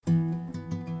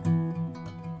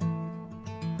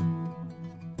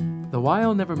The Why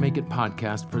I'll Never Make It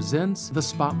podcast presents the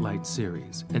Spotlight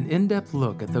Series, an in-depth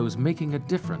look at those making a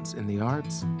difference in the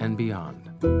arts and beyond.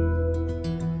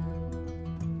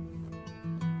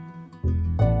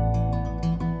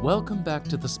 Welcome back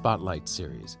to the Spotlight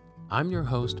Series. I'm your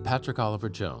host, Patrick Oliver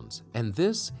Jones, and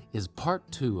this is part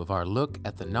 2 of our look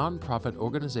at the nonprofit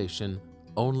organization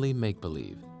Only Make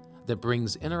Believe, that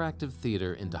brings interactive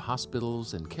theater into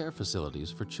hospitals and care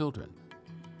facilities for children.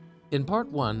 In part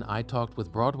 1, I talked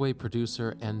with Broadway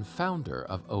producer and founder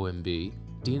of OMB,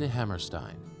 Dina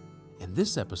Hammerstein. In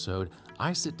this episode,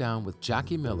 I sit down with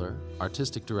Jackie Miller,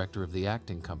 artistic director of the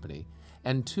acting company,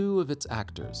 and 2 of its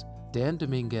actors, Dan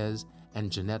Dominguez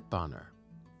and Jeanette Bonner.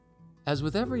 As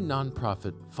with every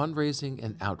nonprofit, fundraising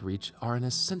and outreach are an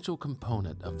essential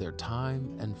component of their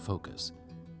time and focus.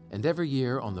 And every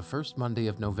year on the first Monday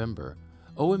of November,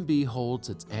 OMB holds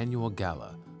its annual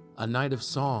gala, a night of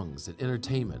songs and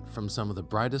entertainment from some of the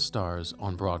brightest stars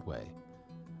on Broadway.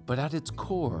 But at its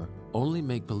core, Only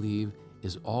Make Believe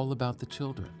is all about the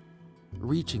children,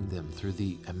 reaching them through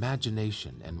the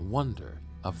imagination and wonder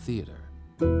of theater.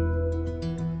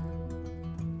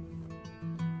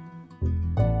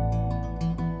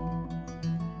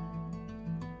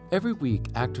 Every week,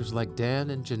 actors like Dan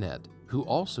and Jeanette, who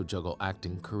also juggle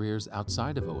acting careers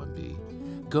outside of OMB,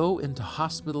 go into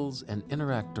hospitals and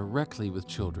interact directly with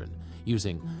children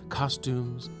using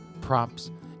costumes, props,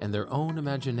 and their own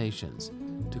imaginations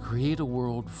to create a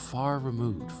world far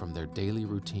removed from their daily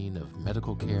routine of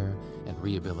medical care and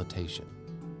rehabilitation.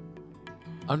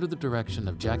 Under the direction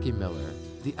of Jackie Miller,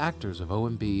 the actors of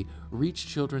OMB reach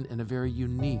children in a very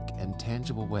unique and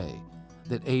tangible way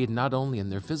that aid not only in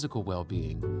their physical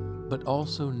well-being, but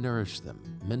also nourish them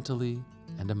mentally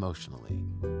and emotionally.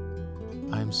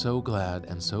 I am so glad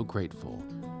and so grateful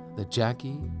that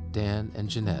Jackie, Dan, and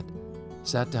Jeanette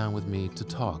sat down with me to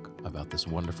talk about this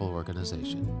wonderful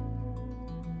organization.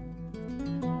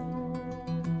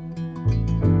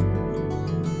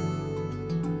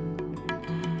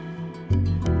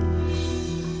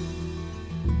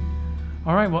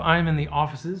 All right, well, I'm in the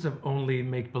offices of Only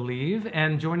Make Believe,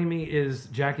 and joining me is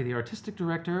Jackie, the artistic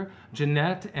director,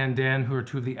 Jeanette and Dan, who are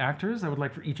 2 of the actors. I would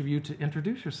like for each of you to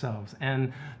introduce yourselves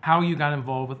and how you got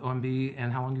involved with OMB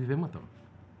and how long you've been with them.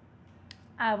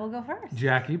 I will go first.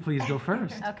 Jackie, please go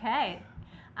first. Okay.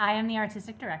 I am the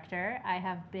artistic director. I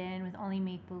have been with Only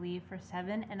Make Believe for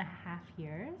 7.5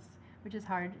 years, which is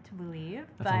hard to believe.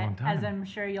 That's a long time. As I'm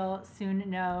sure you'll soon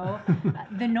know,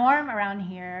 the norm around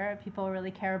here, people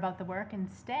really care about the work and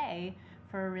stay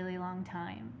for a really long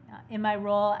time. In my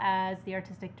role as the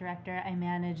artistic director, I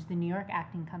manage the New York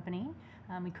Acting Company.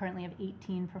 We currently have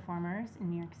 18 performers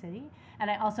in New York City. And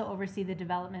I also oversee the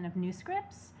development of new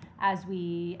scripts as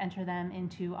we enter them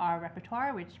into our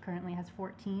repertoire, which currently has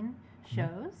 14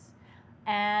 shows.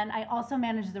 And I also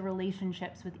manage the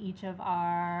relationships with each of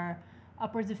our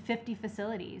upwards of 50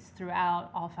 facilities throughout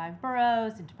all 5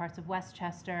 boroughs, into parts of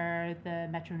Westchester, the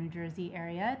Metro New Jersey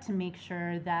area, to make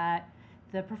sure that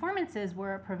the performances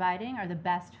we're providing are the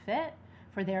best fit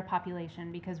for their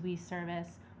population, because we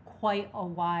service quite a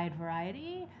wide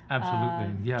variety of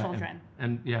children.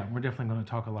 And we're definitely going to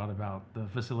talk a lot about the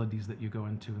facilities that you go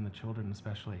into and the children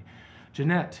especially.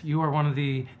 Jeanette, you are one of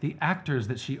the actors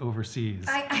that she oversees.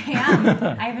 I am.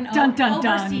 I have an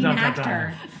overseeing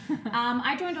actor.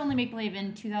 I I joined Only Make Believe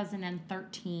in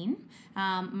 2013.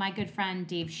 My good friend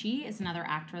Dave Shee is another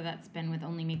actor that's been with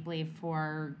Only Make Believe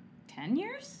for 10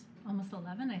 years. Almost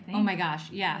 11, I think. Oh my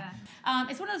gosh, yeah.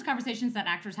 It's one of those conversations that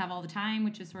actors have all the time,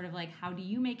 which is sort of like, how do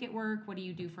you make it work? What do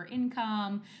you do for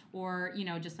income? Or,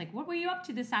 just like, what were you up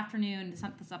to this afternoon?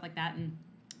 Stuff like that. And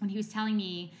when he was telling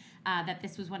me that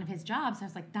this was one of his jobs, I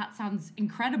was like, that sounds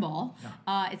incredible.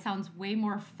 Yeah. It sounds way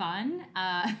more fun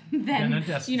than a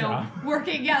desk job.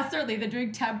 Working, certainly, than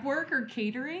doing temp work or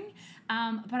catering.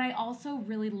 But I also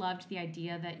really loved the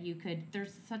idea that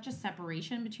there's such a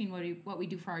separation between what we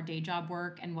do for our day job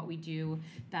work and what we do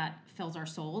that fills our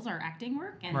souls, our acting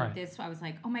work. And this, I was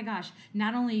like, oh my gosh,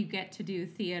 not only you get to do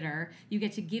theater, you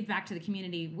get to give back to the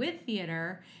community with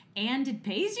theater, and it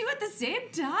pays you at the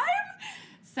same time?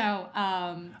 So,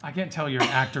 I can't tell you're an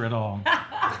actor at all.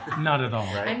 Not at all.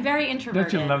 Right? I'm very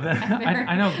introverted. Don't you love that?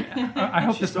 I know. I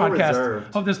hope this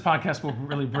podcast will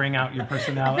really bring out your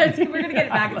personality. We're gonna get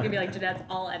it back. It's gonna be like Jeanette's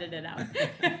all edited out.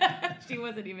 She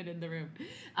wasn't even in the room.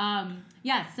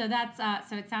 So that's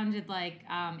so it sounded like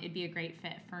it'd be a great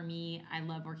fit for me. I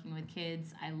love working with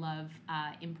kids. I love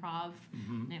improv,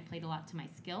 and it played a lot to my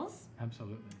skills.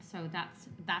 Absolutely. So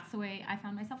that's the way I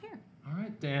found myself here. All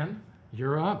right, Dan,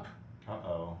 you're up.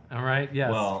 Uh-oh. All right,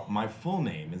 yes. Well, my full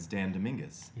name is Dan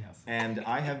Dominguez. Yes. And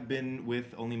I have been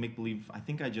with Only Make Believe, I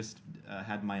think I just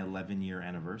had my 11-year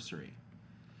anniversary.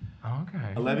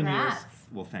 Okay. 11 years. Congrats.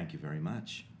 Well, thank you very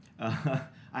much. I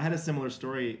had a similar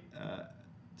story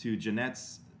to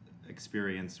Jeanette's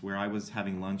experience where I was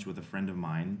having lunch with a friend of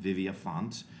mine, Vivia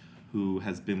Font, who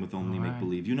has been with Only Make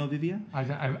Believe. You know Vivia?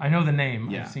 I know the name.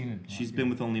 Yeah. I've seen it. She's been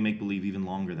with Only Make Believe even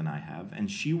longer than I have.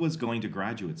 And she was going to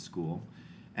graduate school.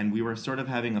 And we were sort of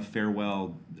having a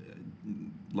farewell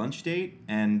lunch date.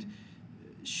 And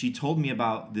she told me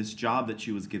about this job that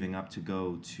she was giving up to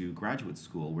go to graduate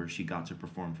school where she got to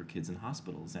perform for kids in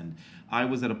hospitals. And I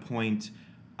was at a point,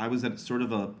 I was at sort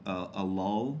of a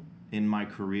lull in my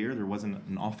career. There wasn't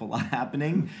an awful lot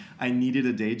happening. I needed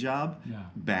a day job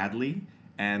badly.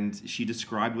 And she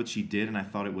described what she did, and I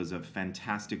thought it was a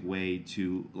fantastic way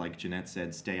to, like Jeanette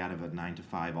said, stay out of a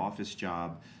 9-to-5 office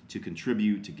job, to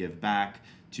contribute, to give back,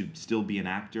 to still be an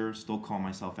actor, still call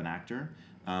myself an actor.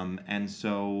 And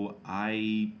so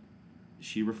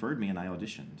she referred me, and I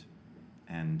auditioned,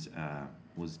 and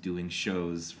was doing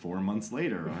shows 4 months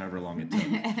later, or however long it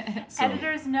took. So,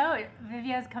 Editors know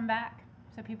Vivia has come back,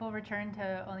 so people return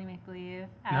to Only Make Believe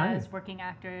as Nice. working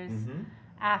actors.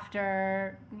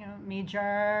 After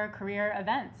major career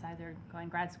events, either going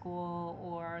grad school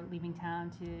or leaving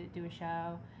town to do a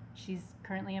show. She's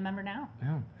currently a member now.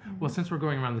 Yeah. Well, since we're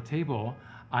going around the table,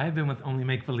 I've been with Only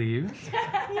Make Believe.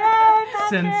 Yay,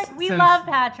 Patrick! We love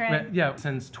Patrick.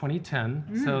 Since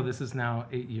 2010. So this is now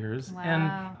 8 years. Wow.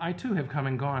 And I too have come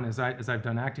and gone as I've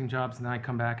done acting jobs, and then I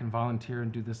come back and volunteer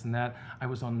and do this and that. I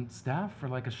was on staff for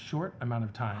like a short amount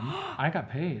of time. I got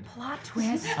paid. Plot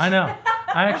twist. I know.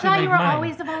 I I actually thought made you were money.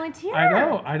 always a volunteer.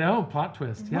 I know. Plot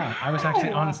twist. Yeah, I was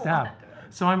actually on staff.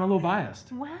 So I'm a little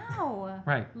biased. Wow.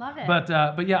 Right. Love it.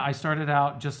 But yeah, I started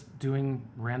out just doing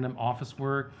random office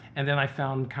work, and then I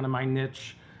found kind of my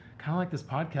niche, kind of like this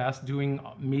podcast, doing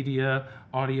media,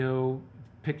 audio,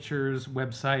 pictures,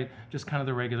 website, just kind of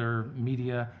the regular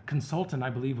media consultant,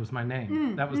 I believe was my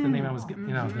name. That was the name I was getting,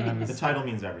 that I the was. title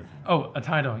means everything. Oh, a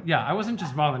title. Yeah, I wasn't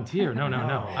just volunteer. No.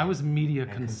 I was media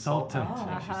consultant.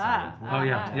 Oh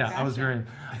yeah, I was very.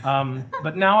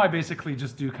 But now I basically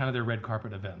just do kind of their red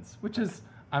carpet events, which is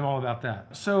I'm all about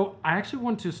that. So I actually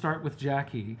want to start with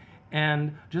Jackie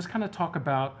and just kind of talk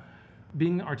about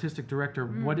being artistic director.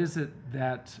 What is it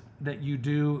that you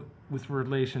do with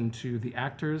relation to the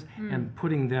actors and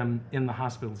putting them in the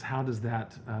hospitals? How does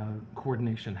that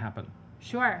coordination happen?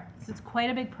 Sure. So it's quite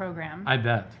a big program. I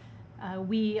bet.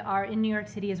 We are in New York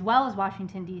City as well as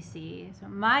Washington, D.C. So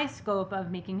my scope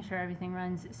of making sure everything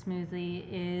runs smoothly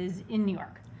is in New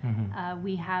York.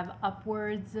 We have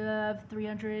upwards of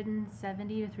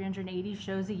 370 to 380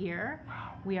 shows a year.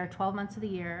 Wow. We are 12 months of the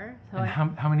year. So And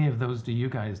how many of those do you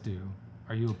guys do?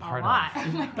 Are you a part a lot. of?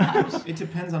 Oh my gosh. It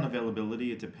depends on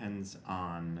availability. It depends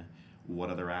on what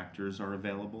other actors are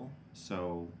available.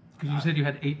 So Because you said you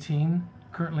had 18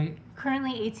 currently,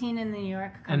 Currently 18 in the New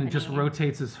York company. and it just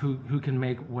rotates as who can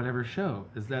make whatever show.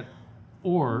 Is that,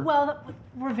 or Well,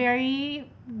 we're very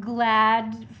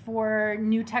glad for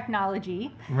new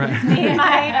technology. Right. It's made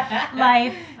my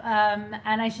life,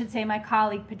 and I should say my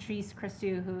colleague Patrice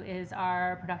Christou, who is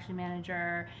our production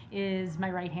manager, is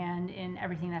my right hand in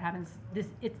everything that happens.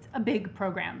 It's a big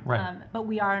program, Right. But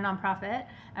we are a nonprofit,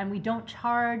 and we don't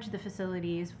charge the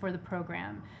facilities for the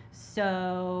program.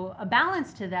 So a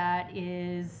balance to that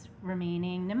is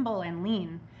remaining nimble and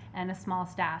lean and a small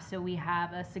staff. So we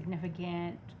have a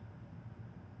significant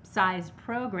sized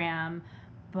program,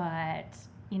 but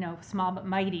small but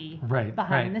mighty Right,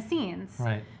 behind right. the scenes.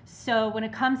 right? So when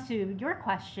it comes to your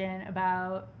question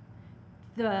about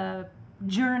the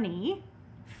journey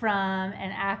from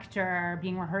an actor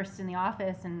being rehearsed in the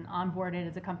office and onboarded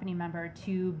as a company member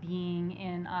to being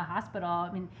in a hospital,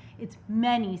 I mean, it's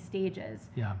many stages.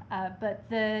 Yeah. But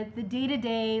the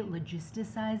day-to-day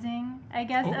logisticizing, I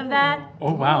guess, of that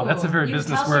Oh wow, that's a very You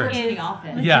business tell word. her to is the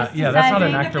office. Yeah, that's not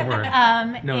an logisticizing. actor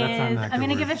word. No, that's not an actor I'm going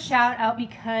to word. give a shout out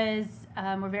because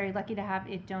we're very lucky to have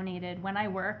it donated. When I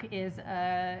Work is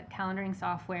a calendaring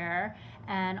software,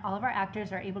 and all of our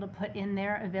actors are able to put in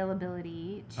their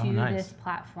availability to Oh, nice. this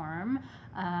platform.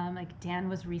 Like Dan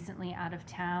was recently out of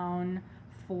town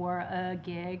for a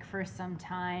gig for some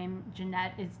time.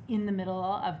 Jeanette is in the middle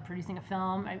of producing a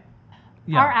film.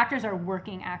 Yeah. Our actors are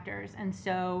working actors, and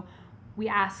so we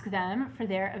ask them for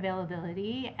their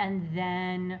availability, and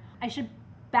then I should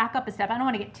back up a step. I don't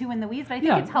want to get too in the weeds, but I think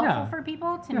Yeah, it's helpful yeah. for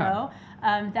people to Yeah.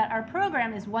 know that our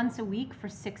program is once a week for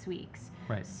 6 weeks.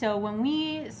 Right. So when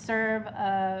we serve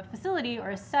a facility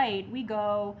or a site, we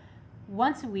go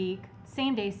once a week,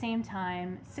 same day, same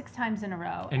time, 6 times in a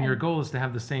row. And your goal is to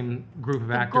have the same group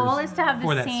of actors The goal is to have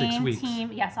for the that 6 same weeks.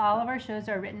 team. Yes, all of our shows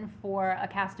are written for a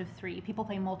cast of 3. People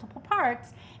play multiple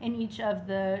parts in each of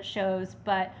the shows,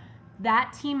 but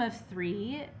that team of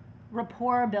 3,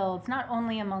 rapport builds not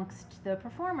only amongst the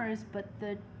performers, but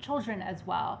the children as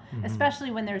well, especially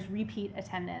when there's repeat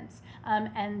attendance.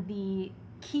 And the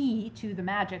key to the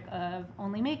magic of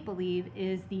Only Make Believe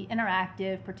is the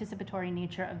interactive, participatory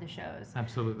nature of the shows.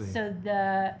 Absolutely. So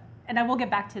and I will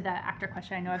get back to the actor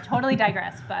question. I know I've totally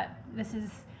digressed, but this is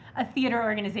a theater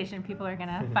organization. People are going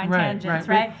to find tangents,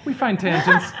 right? We find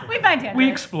tangents. We find tangents.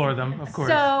 We explore them, of course.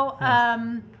 So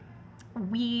Yes.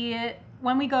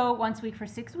 when we go once a week for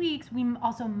 6 weeks, we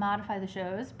also modify the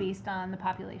shows based on the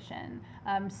population.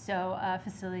 So a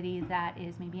facility that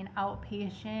is maybe an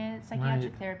outpatient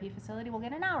psychiatric Right. therapy facility will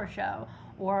get an hour show,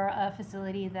 or a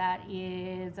facility that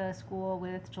is a school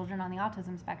with children on the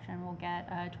autism spectrum will get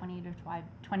a 20 to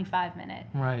 25 minute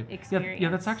Right. experience. Yeah,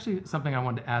 that's actually something I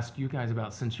wanted to ask you guys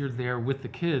about. Since you're there with the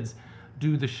kids,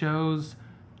 do the shows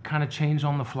kind of change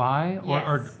on the fly,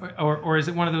 Yes. or is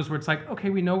it one of those where it's like, okay,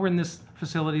 we know we're in this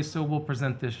facility, so we'll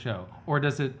present this show, or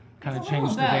does it kind of It's a change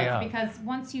little the day both, up? because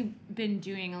once you've been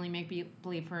doing Only Make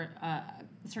Believe for a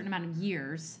certain amount of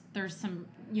years, there's some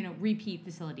repeat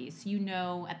facilities.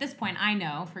 At this point, I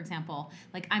know, for example,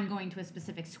 like I'm going to a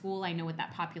specific school, I know what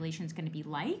that population is going to be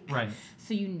like. Right.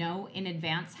 So in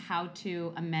advance how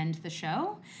to amend the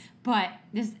show. But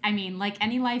like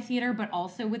any live theater, but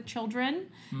also with children,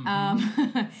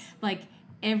 like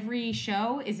every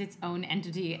show is its own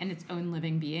entity and its own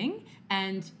living being.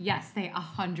 And yes, they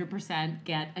 100%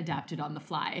 get adapted on the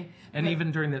fly. And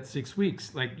even during that 6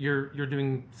 weeks, like you're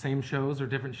doing same shows or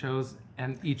different shows,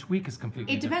 and each week is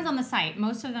completely It depends different. on the site.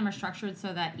 Most of them are structured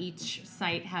so that each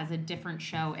site has a different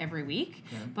show every week.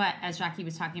 Okay. But as Jackie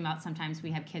was talking about, sometimes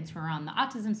we have kids who are on the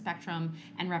autism spectrum,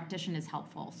 and repetition is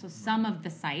helpful. So some of the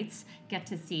sites get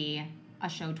to see a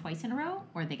show twice in a row,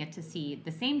 or they get to see the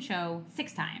same show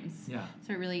 6 times. Yeah.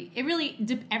 So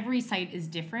every site is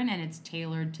different, and it's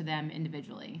tailored to them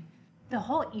individually. The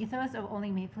whole ethos of Only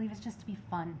Make Believe is just to be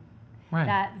fun. Right.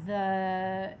 That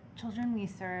the children we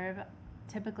serve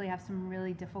typically have some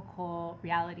really difficult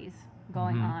realities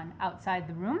going on outside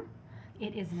the room.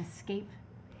 It is an escape.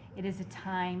 It is a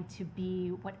time to be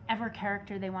whatever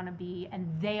character they want to be, and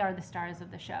they are the stars of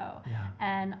the show. Yeah.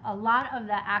 And a lot of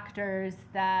the actors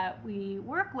that we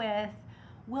work with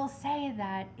will say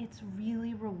that it's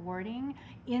really rewarding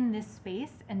in this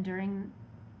space and during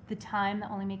the time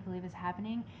that Only Make Believe is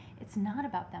happening. It's not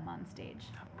about them on stage.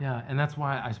 Yeah, and that's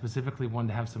why I specifically wanted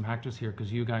to have some actors here,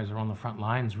 because you guys are on the front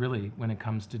lines really when it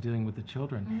comes to dealing with the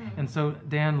children. And so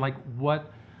Dan, like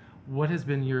what has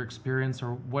been your experience,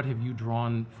 or what have you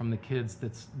drawn from the kids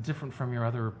that's different from your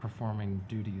other performing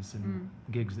duties and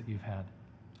gigs that you've had?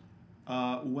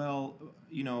 Well,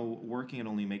 working at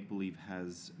Only Make Believe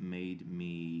has made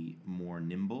me more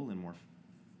nimble and more.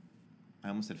 I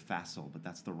almost said facile, but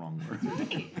that's the wrong word.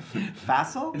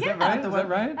 Facile? Is that right? Is that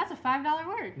right? That's a $5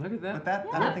 word. Look at that.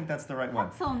 But I don't think that's the right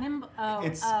one. So nimble. Oh,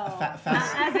 It's as in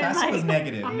facile is like-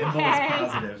 negative. Nimble Okay. is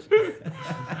positive.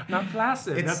 Not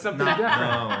flaccid. It's That's something not- different.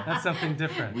 no. That's something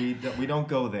different. We don't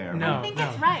go there. No. I think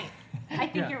that's right. I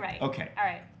think Yeah. you're right. Okay. All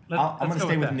right. I'm Let's going to go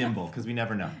stay with that. nimble because we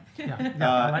never know. Yeah,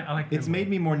 I like It's nimble. made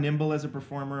me more nimble as a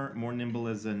performer, more nimble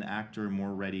as an actor,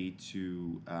 more ready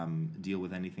to deal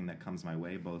with anything that comes my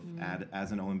way, both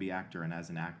as an OMB actor and as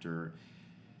an actor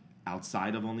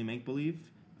outside of Only Make Believe.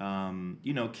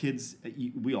 Kids,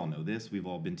 we all know this. We've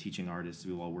all been teaching artists.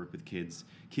 We all work with kids.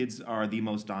 Kids are the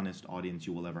most honest audience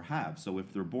you will ever have. So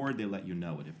if they're bored, they let you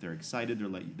know it. If they're excited,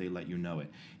 they let you know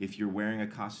it. If you're wearing a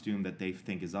costume that they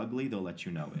think is ugly, they'll let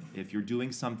you know it. If you're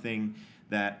doing something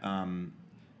that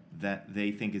that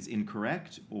they think is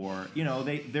incorrect, or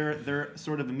they're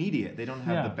sort of immediate. They don't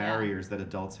have Yeah. the barriers that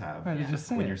adults have Right, they just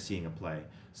say when it. you're seeing a play.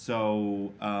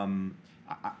 So I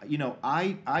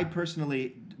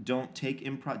personally don't take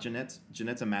improv.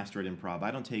 Jeanette's a master at improv.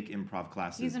 I don't take improv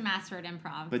classes. He's a master at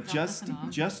improv. But professional.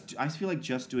 I feel like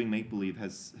just doing Make Believe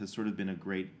has sort of been a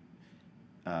great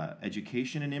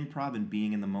education in improv and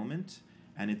being in the moment,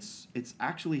 and it's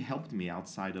actually helped me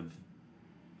outside of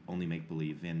Only Make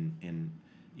Believe in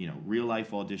real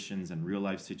life auditions and real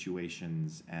life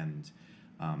situations, and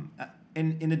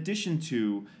in addition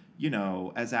to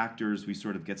as actors we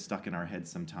sort of get stuck in our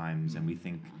heads sometimes, and we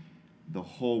think the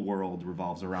whole world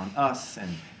revolves around us,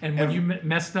 And when you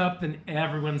messed up, then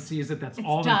everyone sees it. That's It's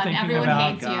all they're done. thinking Everyone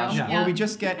about. hates you. Gosh. Yeah. Well, we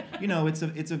just get,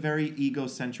 it's a very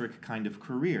egocentric kind of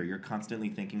career. You're constantly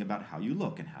thinking about how you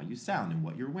look and how you sound and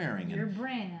what you're wearing. Your And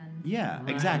brand. yeah, Right,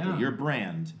 exactly. yeah. Your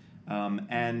brand.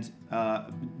 And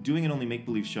doing an Only Make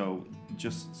Believe show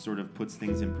just sort of puts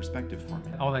things in perspective for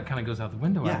me. All that kind of goes out the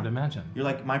window, I would imagine. You're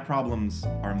like, my problems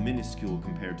are minuscule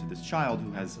compared to this child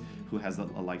who has a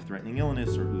life-threatening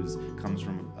illness or comes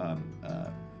from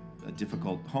a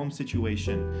difficult home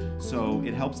situation. So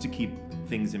it helps to keep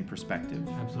things in perspective.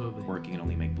 Absolutely. Working at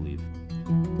Only Make Believe.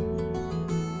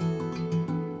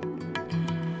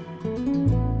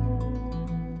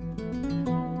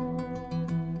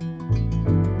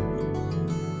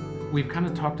 We've kind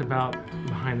of talked about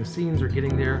behind the scenes or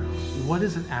getting there. What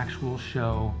is an actual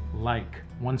show like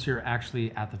once you're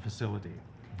actually at the facility?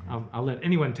 I'll let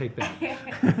anyone take that.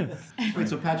 Wait,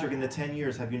 so Patrick, in the 10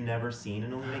 years, have you never seen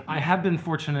an Only Make Believe? I have been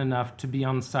fortunate enough to be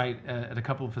on site at a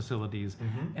couple of facilities,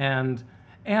 and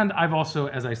I've also,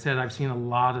 as I said, I've seen a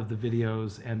lot of the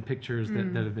videos and pictures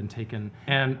that have been taken.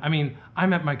 And I mean,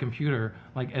 I'm at my computer,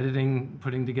 like editing,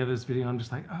 putting together this video. I'm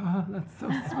just like, oh, that's so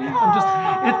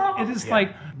sweet. It is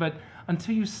like, but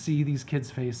until you see these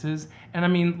kids' faces, and I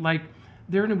mean, like,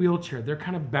 they're in a wheelchair. They're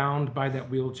kind of bound by that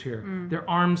wheelchair. Their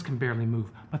arms can barely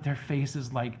move, but their face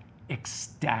is like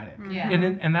ecstatic. Yeah.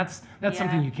 And that's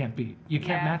something you can't beat. You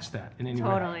can't match that in any way.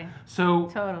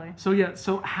 Totally.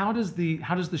 So how does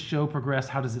the show progress?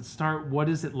 How does it start? What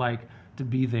is it like to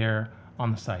be there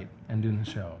on the site and doing the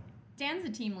show? Dan's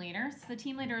the team leader. So the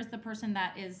team leader is the person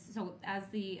that is, so as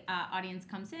the audience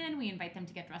comes in, we invite them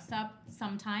to get dressed up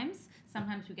sometimes.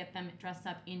 Sometimes we get them dressed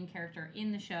up in character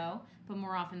in the show, but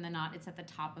more often than not, it's at the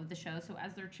top of the show. So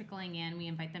as they're trickling in, we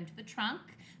invite them to the trunk,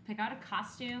 pick out a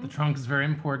costume. The trunk is very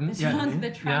important. The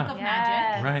trunk of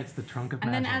magic. Right, it's the trunk of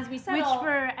And magic. then as we which settle,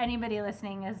 for anybody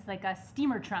listening is like a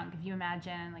steamer trunk, if you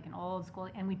imagine, like an old school,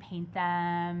 and we paint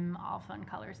them all fun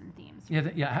colors and themes.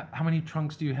 Yeah. How many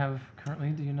trunks do you have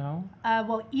currently? Do you know?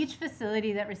 Well, each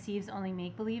facility that receives Only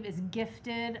Make Believe is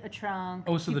gifted a trunk.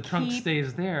 Oh, so to the trunk keep-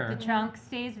 stays there. The trunk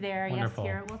stays there. Wonderful.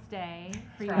 Yes, here it will stay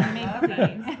for you to make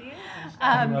believe.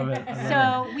 Love it.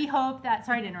 So we hope that.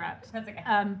 Sorry to interrupt. That's okay.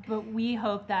 But we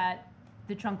hope that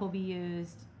the trunk will be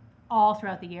used all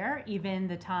throughout the year, even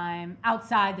the time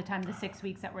outside the time, the 6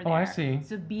 weeks that we're there. Oh, I see.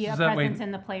 So be So a that way- presence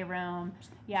in the playroom.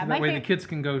 Yeah, So my that way the favorite. kids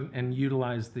can go and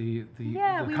utilize the We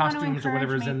costumes want to or encourage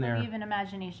whatever's in there. make-believe and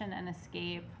imagination and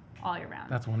escape all year round.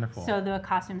 That's wonderful. So the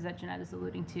costumes that Jeanette is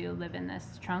alluding to live in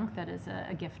this trunk that is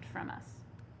a gift from us.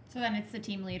 so then it's the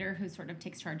team leader who sort of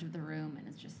takes charge of the room and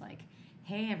is just like,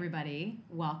 hey, everybody,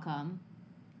 welcome.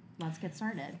 Let's get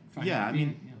started. Yeah, I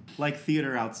mean, like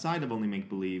theater outside of Only Make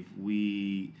Believe,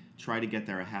 we try to get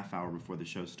there a half hour before the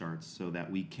show starts so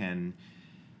that we can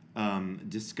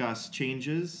discuss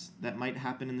changes that might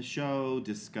happen in the show,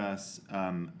 discuss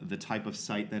the type of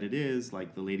site that it is,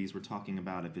 like the ladies were talking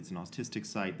about. If it's an autistic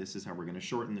site, this is how we're going to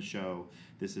shorten the show.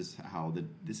 This is how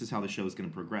the show is going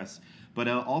to progress. But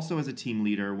also as a team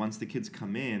leader, once the kids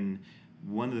come in,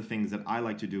 one of the things that I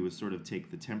like to do is sort of take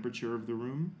the temperature of the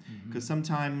room, because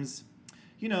sometimes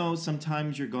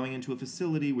you're going into a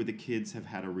facility where the kids have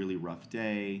had a really rough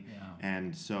day,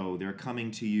 and so they're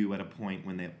coming to you at a point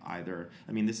when they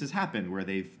this has happened where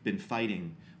they've been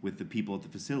fighting with the people at the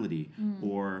facility,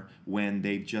 or when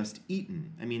they've just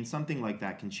eaten. I mean, something like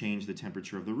that can change the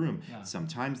temperature of the room. Yeah.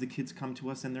 Sometimes the kids come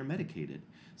to us and they're medicated.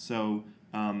 So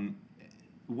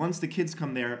once the kids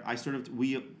come there,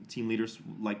 we team leaders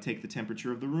take the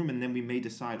temperature of the room, and then we may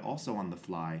decide also on the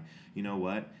fly, you know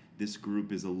what, this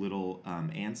group is a little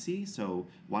antsy, so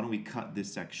why don't we cut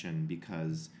this section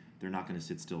because they're not going to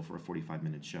sit still for a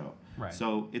 45-minute show. Right.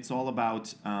 So it's all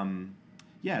about,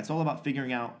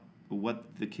 figuring out what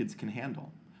the kids can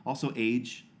handle. Also,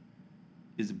 age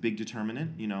is a big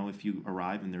determinant. If you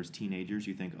arrive and there's teenagers,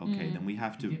 you think, okay, then we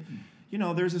have to.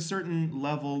 There's a certain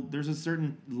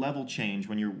level change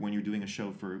when you're doing a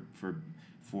show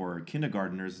for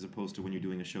kindergartners as opposed to when you're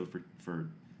doing a show for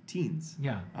teens.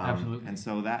 Yeah, absolutely. And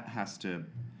so that has to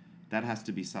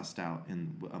be sussed out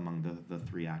among the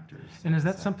three actors. And is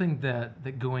that something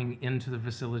that going into the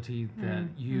facility that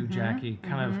you, Jackie,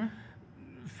 kind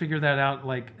of figure that out?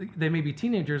 Like, they may be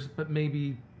teenagers, but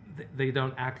maybe they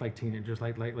don't act like teenagers.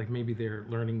 Like maybe their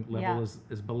learning level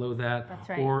is below that. That's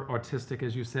right. Or autistic,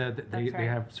 as you said, that they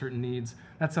have certain needs.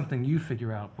 That's something you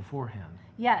figure out beforehand.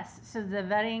 Yes, so the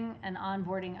vetting and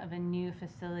onboarding of a new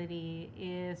facility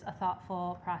is a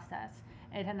thoughtful process.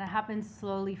 And it happens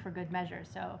slowly for good measure.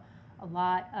 So a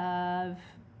lot of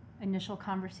initial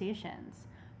conversations.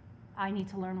 I need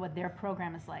to learn what their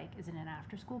program is like. Is it an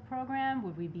after-school program?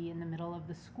 Would we be in the middle of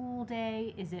the school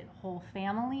day? Is it whole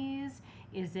families?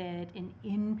 Is it an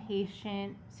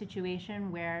inpatient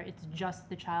situation where it's just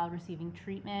the child receiving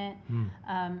treatment?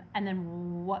 And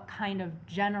then what kind of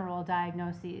general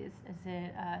diagnoses? Is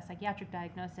it a psychiatric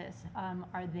diagnosis?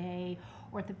 Are they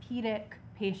orthopedic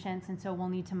patients, and so we'll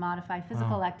need to modify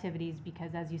physical activities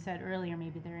because, as you said earlier,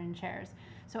 maybe they're in chairs.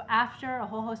 So after a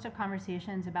whole host of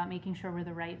conversations about making sure we're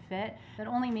the right fit, that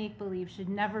Only Make Believe should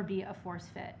never be a force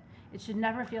fit. It should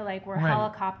never feel like we're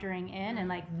helicoptering in and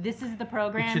like, this is the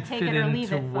program, take it or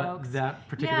leave it, what folks. that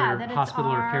particular that it's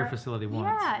hospital or care facility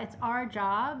wants. Yeah, it's our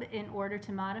job in order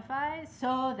to modify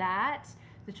so that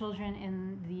the children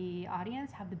in the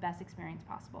audience have the best experience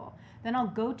possible. Then I'll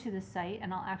go to the site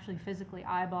and I'll actually physically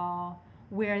eyeball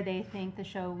where they think the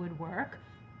show would work.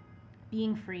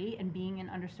 Being free and being in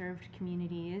underserved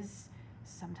communities,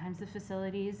 sometimes the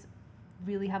facilities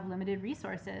really have limited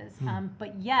resources.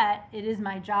 But yet, it is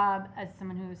my job as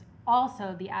someone who's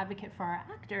also the advocate for our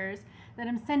actors that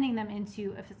I'm sending them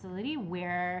into a facility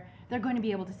where they're going to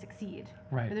be able to succeed.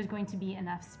 Right. Where there's going to be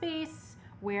enough space,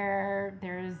 where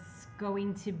there's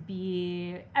going to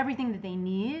be everything that they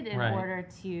need in order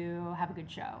to have a good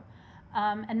show.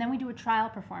 And then we do a trial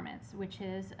performance, which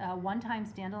is a one-time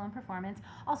standalone performance.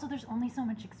 Also, there's only so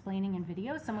much explaining in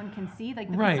video someone can see.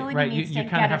 Like the facility needs You to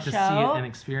kind of get have to a show. see it and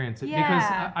experience it.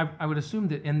 Yeah. Because I would assume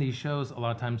that in these shows, a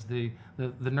lot of times the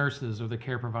nurses or the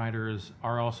care providers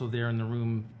are also there in the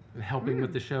room helping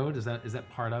with the show. Is that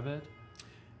part of it?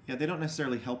 Yeah, they don't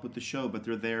necessarily help with the show, but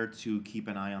they're there to keep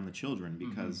an eye on the children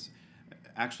because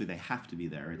actually they have to be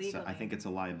there. It's I think it's a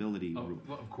liability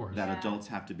Of course. that adults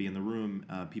have to be in the room.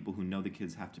 People who know the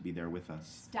kids have to be there with us.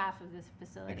 Staff of this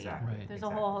facility. Exactly. Right. There's a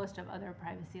whole host of other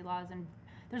privacy laws, and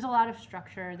there's a lot of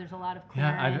structure. There's a lot of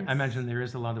clearance. Yeah, I imagine there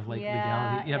is a lot of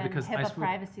legality. Yeah, and because HIPAA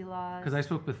privacy laws. Because I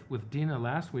spoke with Dina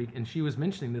last week, and she was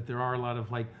mentioning that there are a lot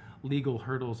of legal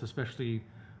hurdles, especially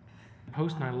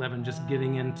post 9/11, just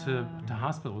getting into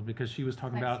hospitals, because she was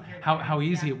talking about how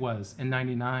easy it was in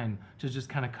 '99 to just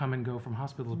kind of come and go from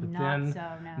hospitals, but then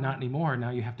not anymore. Now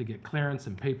you have to get clearance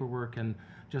and paperwork and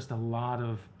just a lot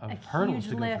of hurdles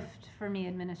to go through. A huge lift for me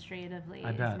administratively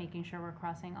I is bet. making sure we're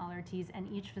crossing all our T's,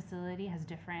 and each facility has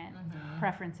different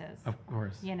preferences. Of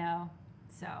course.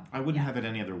 So I wouldn't have it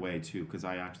any other way, too, because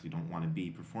I actually don't want to be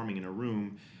performing in a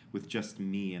room with just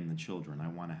me and the children. I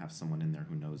want to have someone in there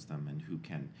who knows them and who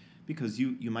can, because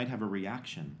you might have a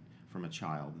reaction from a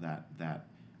child that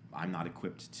I'm not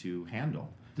equipped to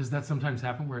handle. Does that sometimes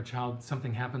happen where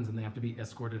something happens and they have to be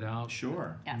escorted out?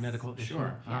 Sure. Yes. Medical issue?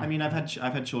 Sure. Ah. I mean, I've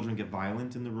had children get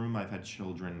violent in the room. I've had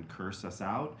children curse us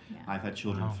out. Yeah. I've had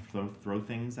children Wow. throw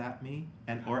things at me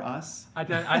or us.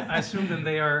 I assume then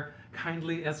they are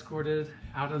kindly escorted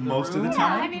out of the Most room? of the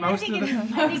time. I mean, Most of the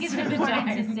time. I think it's Most of the important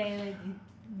to time. say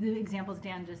that the examples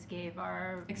Dan just gave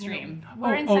are Extreme.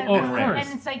 We're in, of we're course.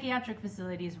 in psychiatric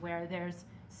facilities where there's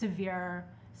severe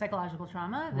psychological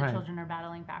trauma that Right. children are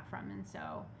battling back from, and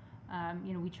so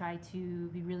we try to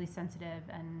be really sensitive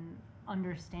and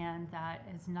understand that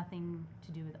has nothing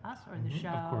to do with us or the show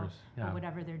Of course, yeah. or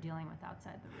whatever they're dealing with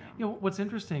outside the room. You know, what's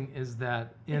interesting is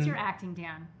that It's your acting,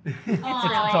 Dan. it's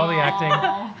all the acting.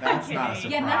 That's not a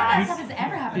surprise. Yeah, none of that stuff has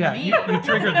ever happened Yeah, to me. you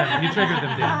triggered them. You triggered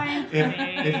them, Dan.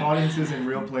 If audiences in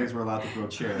real plays were allowed to throw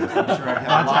chairs, I'm sure I'd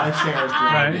have a lot of chairs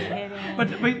thrown at me. Right.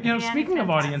 But Dan speaking is of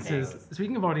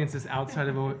fantastic. audiences outside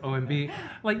of OMB,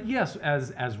 yes,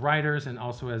 as writers and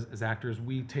also as actors,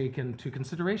 we take into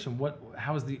consideration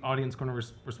how is the audience going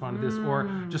to respond to this, or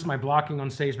just my blocking on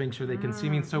stage, making sure they can see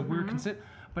me. And so we're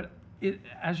but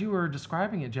as you were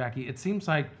describing it, Jackie, it seems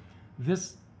like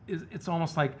it's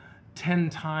almost like 10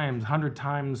 times, 100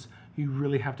 times. You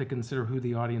really have to consider who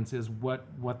the audience is, what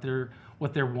they're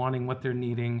wanting, what they're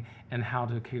needing, and how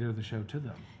to cater the show to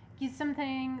them.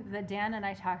 Something that Dan and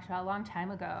I talked about a long time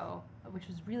ago, which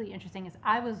was really interesting, is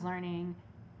I was learning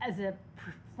as a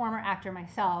former actor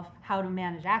myself how to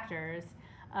manage actors.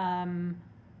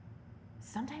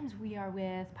 Sometimes we are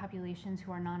with populations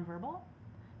who are nonverbal,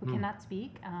 who cannot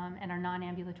speak, and are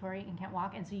non-ambulatory and can't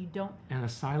walk, and so you don't And a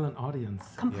silent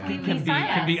audience completely can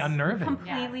silent. be unnerving.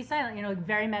 Completely silent,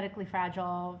 very medically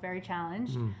fragile, very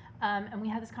challenged. And we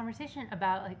had this conversation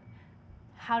about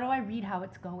how do I read how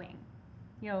it's going?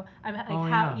 I'm like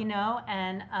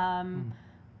and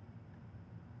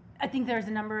I think there's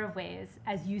a number of ways,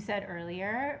 as you said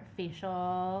earlier,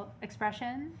 facial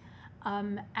expression,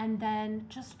 and then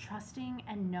just trusting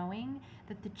and knowing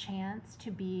that the chance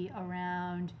to be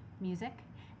around music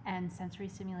and sensory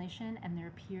stimulation and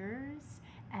their peers,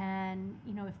 and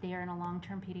if they are in a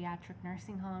long-term pediatric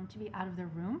nursing home, to be out of their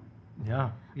room.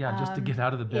 Yeah, just to get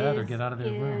out of the bed or get out of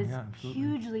their room. Is Yeah, absolutely.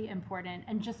 hugely important,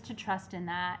 and just to trust in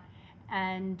that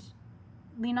and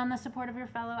lean on the support of your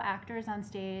fellow actors on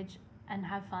stage and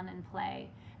have fun and play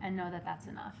and know that that's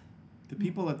enough. The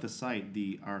people at the site,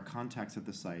 our contacts at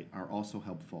the site, are also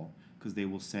helpful because they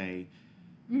will say,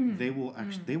 they will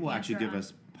actually give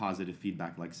us positive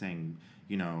feedback, like saying,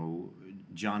 you know,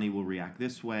 Johnny will react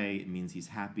this way, it means he's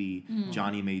happy.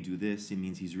 Johnny may do this, it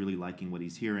means he's really liking what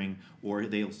he's hearing. Or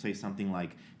they'll say something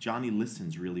like, Johnny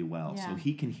listens really well, so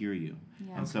he can hear you.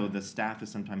 Yeah. And so the staff is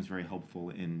sometimes very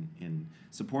helpful in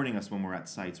supporting us when we're at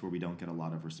sites where we don't get a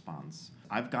lot of response.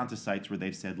 I've gone to sites where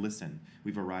they've said, listen,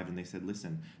 we've arrived, and they said,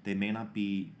 listen, they may not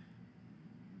be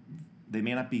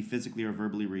physically or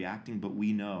verbally reacting, but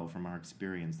we know from our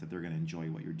experience that they're going to enjoy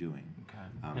what you're doing.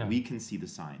 Okay. We can see the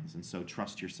signs, and so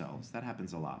trust yourselves. That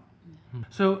happens a lot.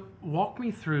 So walk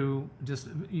me through, just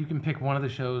you can pick one of the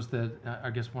shows that, I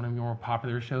guess one of your more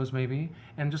popular shows maybe,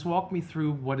 and just walk me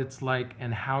through what it's like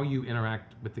and how you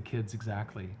interact with the kids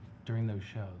exactly during those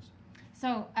shows.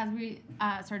 So as we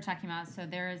started talking about, so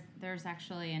there's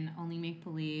actually an Only Make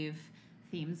Believe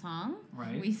theme song.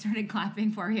 Right. We started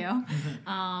clapping for you.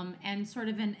 And sort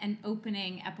of an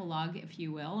opening epilogue, if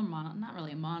you will, or not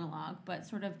really a monologue, but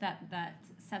sort of that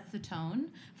sets the tone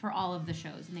for all of the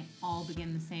shows, and they all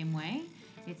begin the same way.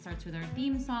 It starts with our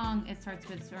theme song. It starts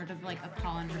with sort of like a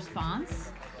call and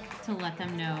response to let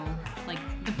them know like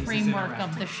the framework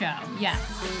of the show.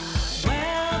 Yes.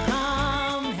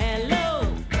 Welcome, hello.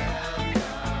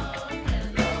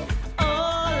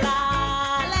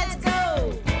 Hola, let's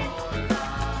go.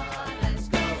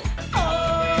 Oh,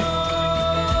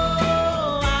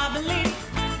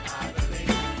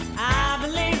 I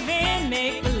believe in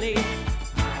make believe.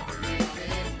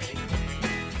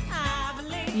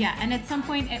 Yeah, and at some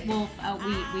point it will.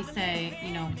 We say,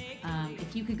 you know,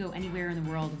 if you could go anywhere in the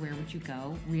world, where would you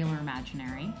go, real or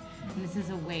imaginary? And this is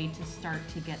a way to start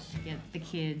to get the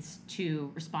kids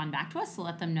to respond back to us, to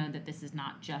let them know that this is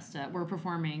not just we're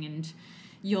performing and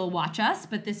you'll watch us,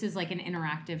 but this is like an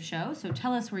interactive show. So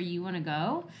tell us where you want to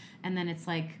go, and then it's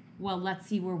like, well, let's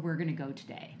see where we're going to go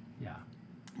today. Yeah.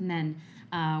 And then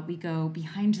we go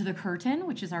behind the curtain,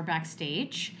 which is our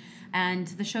backstage, and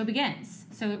the show begins.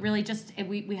 So it really just,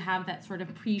 we have that sort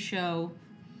of pre-show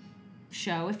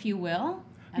show, if you will.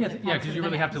 Yeah, because you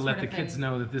really have to let the kids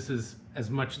know that this is as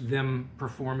much them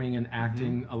performing and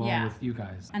acting along with you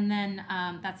guys. And then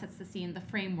that sets the scene, the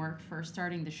framework for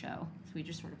starting the show. So we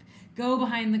just sort of go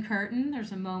behind the curtain.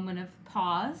 There's a moment of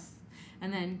pause,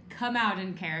 and then come out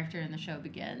in character, and the show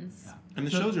begins. Yeah. And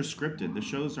the shows are scripted. The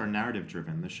shows are narrative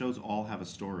driven. The shows all have a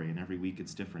story, and every week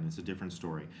it's different. It's a different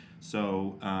story.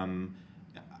 So,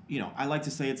 you know, I like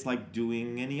to say it's like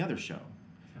doing any other show.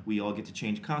 We all get to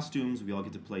change costumes. We all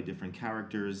get to play different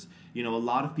characters. You know, a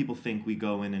lot of people think we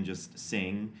go in and just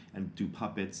sing and do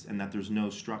puppets and that there's no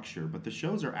structure. But the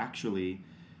shows are actually,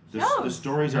 the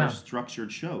stories are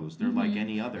structured shows. They're like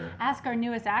any other. Ask our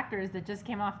newest actors that just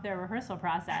came off their rehearsal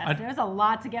process. There's a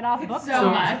lot to get off book.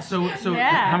 So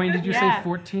Yeah. how many did you Yeah. say?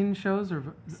 14 shows or?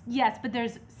 Yes, but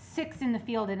there's 6 in the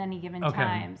field at any given Okay.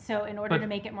 time. So in order to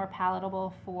make it more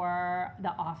palatable for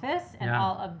the office and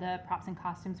all of the props and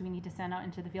costumes we need to send out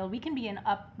into the field, we can be in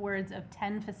upwards of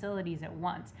 10 facilities at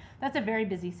once. That's a very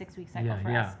busy 6-week cycle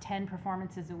for us, 10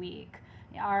 performances a week.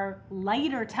 Our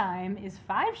lighter time is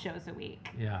 5 shows a week.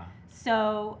 Yeah.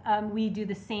 So we do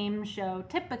the same show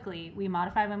typically. We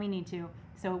modify when we need to.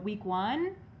 So week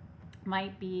 1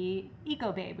 might be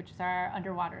Eco Babe, which is our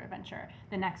underwater adventure.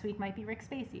 The next week might be Rick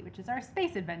Spacey, which is our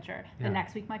space adventure. Yeah. The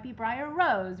next week might be Briar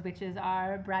Rose, which is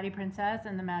our bratty princess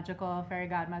and the magical fairy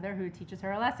godmother who teaches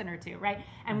her a lesson or two, right?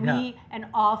 And we and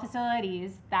all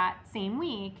facilities that same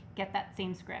week get that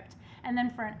same script. And then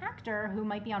for an actor who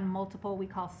might be on multiple, we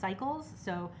call cycles,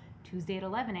 so Tuesday at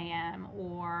 11 a.m.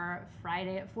 or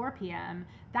Friday at 4 p.m.,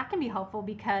 that can be helpful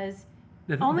because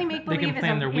Only Make Believe is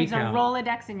a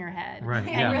Rolodex in your head. Right.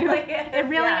 It Yeah. really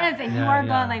is. And you are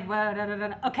going like, whoa, da, da,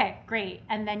 da. Okay, great.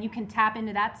 And then you can tap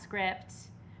into that script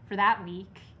for that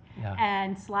week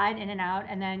and slide in and out,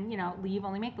 and then, you know, leave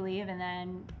Only Make Believe, and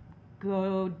then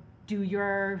go do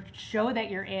your show that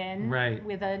you're in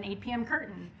with an 8 p.m.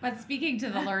 curtain. But speaking to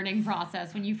the learning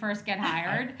process, when you first get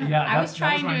hired, Yeah, I was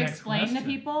trying that was my to next explain to question.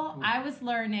 people. I was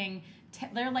learning,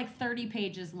 they're like 30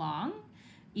 pages long,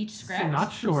 each script. So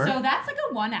not short. So that's like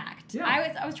a one act. Yeah.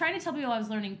 I was trying to tell people I was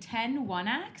learning 10 one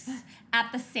acts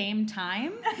at the same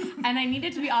time, and I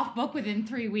needed to be off book within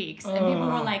 3 weeks. And people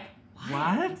were like,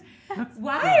 What?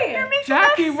 why?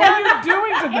 Jackie, what are you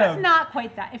doing to them? It's not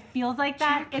quite that. It feels like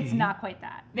that. Jackie. It's not quite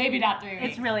that. Maybe not 3 weeks.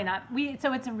 It's really not.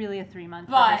 So it's really a 3-month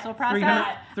But rehearsal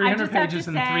process. 300 pages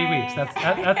in 3 weeks. That's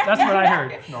what I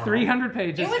heard. 300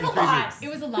 pages It was in a 3 lot. weeks. It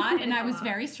was a lot, and I was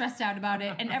very stressed out about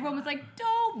it. And everyone was like,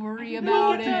 "Don't worry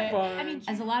about it." I mean,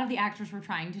 As a lot of the actors were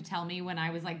trying to tell me when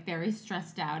I was like very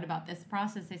stressed out about this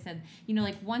process, they said, you know,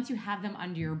 like once you have them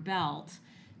under your belt,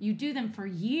 you do them for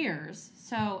years.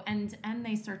 So and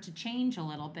they start to change a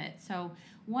little bit. So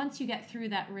once you get through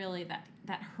that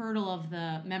hurdle of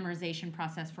the memorization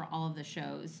process for all of the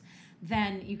shows,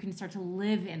 then you can start to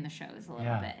live in the shows a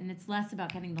little bit. And it's less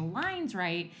about getting the lines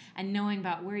right and knowing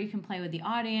about where you can play with the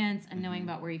audience and knowing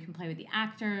about where you can play with the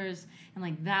actors and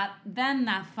like that, then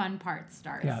that fun part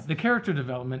starts. Yeah, the character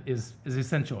development is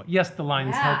essential. Yes, the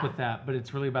lines help Yeah. with that, but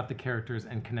it's really about the characters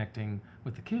and connecting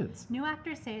with the kids. New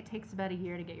actors say it takes about a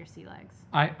year to get your sea legs.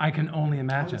 I can only I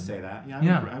imagine. would say that. Yeah,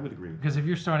 Yeah. I would agree with Because if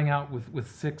you're starting out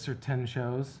with 6 or 10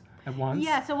 shows at once.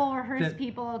 Yeah, so we'll rehearse that-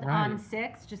 people right. on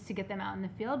 6 just to get them out in the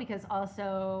field, because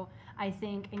also I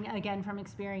think, and again from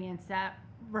experience, that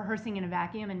rehearsing in a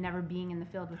vacuum and never being in the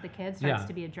field with the kids starts Yeah.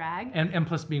 to be a drag. And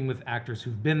plus being with actors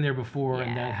who've been there before,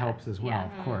 and that Yeah. helps as well, Yeah.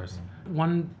 of course.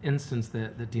 One instance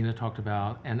that Dina talked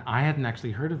about, and I hadn't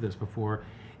actually heard of this before,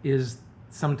 is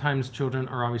sometimes children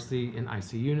are obviously in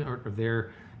ICU or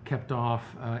they're kept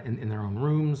off in their own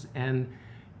rooms, and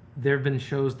there have been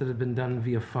shows that have been done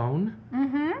via phone.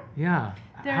 Mm-hmm. Yeah.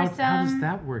 How There's, does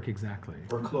that work exactly?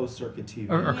 Or closed circuit TV.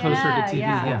 Or closed circuit TV,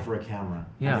 yeah. yeah. For a camera.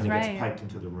 Yeah. And then it That's gets right. piped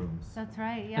into the rooms. That's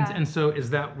right, yeah. And so is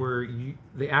that where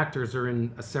the actors are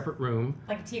in a separate room?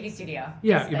 Like a TV studio.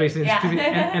 Yeah, you're basically in Yeah. studio,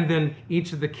 and then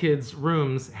each of the kids'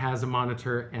 rooms has a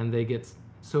monitor, and they get.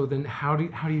 So then, how do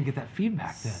you get that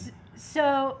feedback then?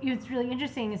 So it's really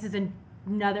interesting. This is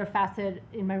another facet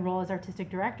in my role as artistic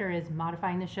director, is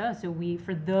modifying the show. So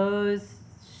for those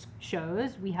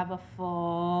shows, we have a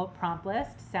full prompt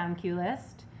list, sound cue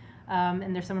list,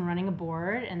 and there's someone running a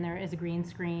board, and there is a green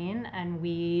screen, and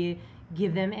we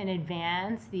give them in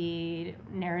advance the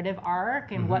narrative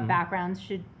arc and what backgrounds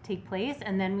should take place,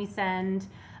 and then we send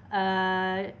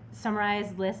a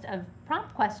summarized list of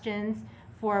prompt questions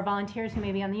for volunteers who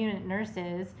may be on the unit,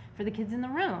 nurses, for the kids in the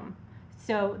room.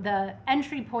 So the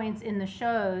entry points in the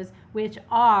shows, which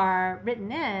are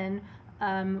written in,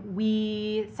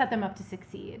 we set them up to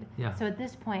succeed. Yeah. So at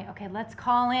this point, okay, let's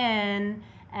call in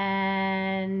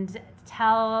and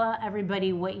tell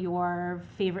everybody what your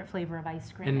favorite flavor of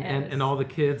ice cream is. And all the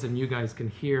kids and you guys can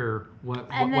hear what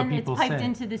and then people it's piped say.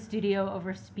 into the studio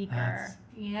over speaker. That's-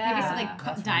 Yeah. They basically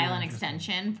That's dial really an interesting.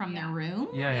 extension from their room.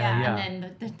 Yeah. And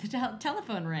then the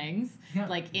telephone rings, Yeah.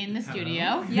 like in the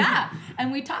studio. Yeah.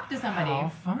 And we talk to somebody. How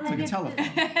fun! It's like a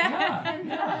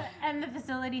telephone. And the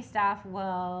facility staff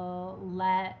will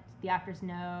let the actors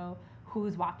know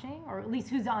who's watching, or at least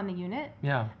who's on the unit,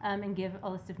 Yeah. and give a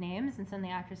list of names, and so then the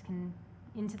actors can,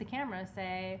 into the camera,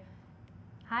 say,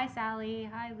 "Hi, Sally.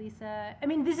 Hi, Lisa." I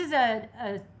mean, this is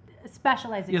a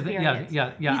specialized Yeah, experience. These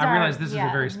I realize this is a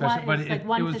very special, but it's it like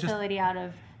one was just. facility out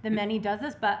of the many does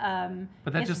this, but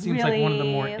But that it's just seems like one of the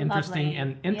more really interesting lovely.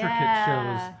 and intricate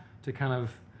Yeah. shows to kind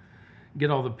of get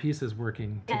all the pieces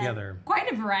working together. Quite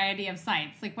a variety of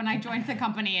sites. Like when I joined the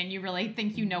company and you really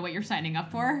think you know what you're signing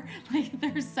up for, like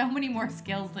there's so many more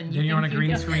skills than you Then you're on a think green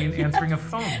you screen answering a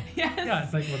phone. Yes. Yeah,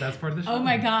 it's like, well, that's part of the show. Oh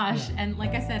my gosh. And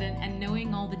like I said, and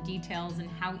knowing all the details and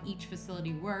how each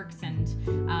facility works, and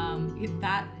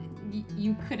that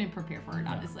you couldn't prepare for it,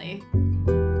 honestly.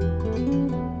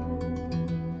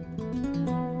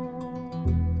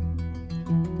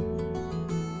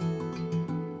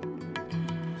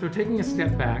 So taking a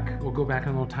step back, we'll go back in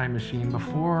a little time machine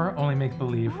before Only Make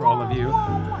Believe for all of you.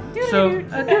 So,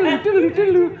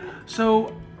 so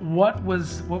what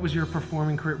was your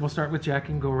performing career? We'll start with Jack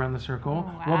and go around the circle.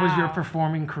 Oh, What was your wow.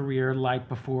 performing career like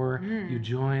before you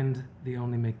joined the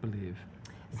Only Make Believe?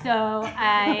 So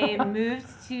I moved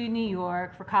to New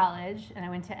York for college, and I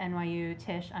went to NYU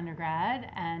Tisch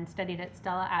undergrad and studied at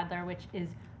Stella Adler, which is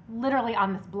literally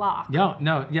on this block. No,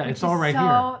 Which it's all is right so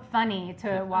here. funny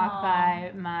to walk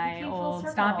by my came full old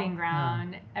circle. stomping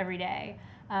ground every day.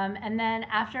 And then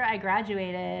after I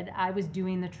graduated, I was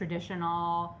doing the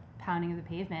traditional pounding of the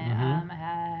pavement. I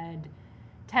had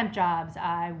temp jobs.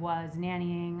 I was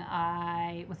nannying.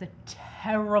 I was a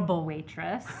terrible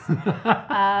waitress.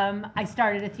 I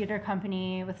started a theater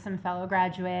company with some fellow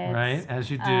graduates. Right, as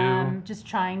you do. Just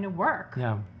trying to work.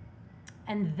 Yeah.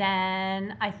 And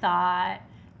then I thought,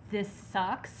 this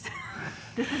sucks.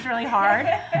 This is really hard.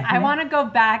 I want to go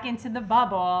back into the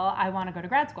bubble. I want to go to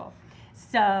grad school.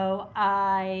 So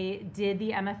I did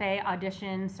the MFA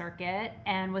audition circuit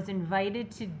and was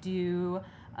invited to do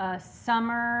a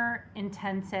summer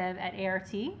intensive at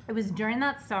ART. It was during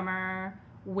that summer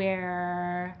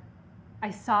where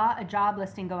I saw a job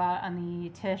listing go out on the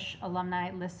Tisch alumni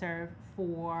listserv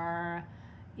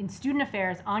in student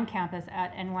affairs on campus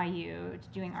at NYU,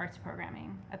 doing arts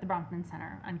programming at the Bronfman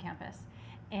Center on campus.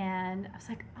 And I was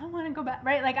like, I want to go back,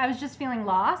 right? Like I was just feeling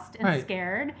lost and Right.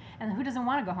 scared, and who doesn't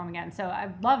want to go home again? So I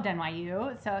loved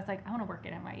NYU, so I was like, I want to work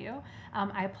at NYU.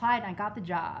 I applied and I got the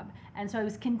job. And so I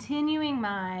was continuing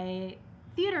my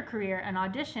theater career and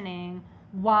auditioning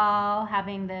while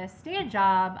having this day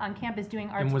job on campus doing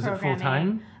arts And was it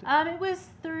programming. full-time? It was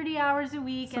 30 hours a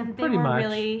week, So and they pretty were much.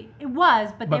 really, it was,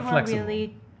 but they But were flexible.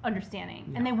 really understanding.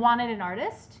 Yeah. And they wanted an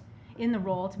artist in the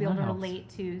role to be able That to helps. relate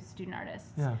to student artists.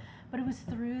 Yeah. But it was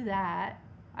through that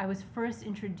I was first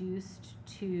introduced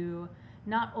to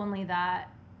not only that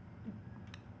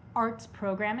arts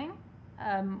programming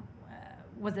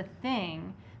was a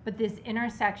thing, but this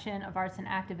intersection of arts and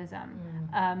activism.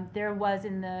 There was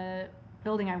in the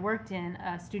building I worked in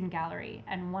a student gallery,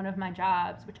 and one of my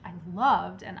jobs, which I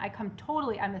loved, and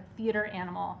I'm a theater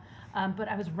animal, but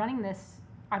I was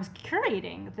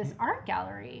curating this art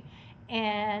gallery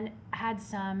and had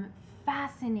some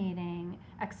fascinating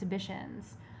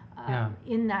exhibitions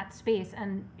in that space,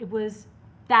 and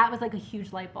that was like a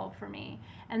huge light bulb for me.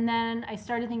 And then I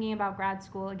started thinking about grad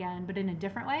school again, but in a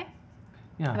different way,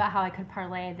 Yeah. about how I could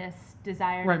parlay this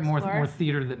desire Right, to more explore.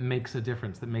 theater that makes a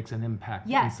difference, that makes an impact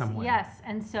in Yes, some way. yes.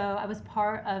 And so I was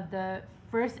part of the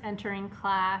first entering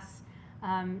class.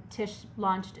 Tisch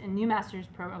launched a new master's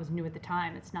program. I was new at the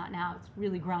time. It's not now. It's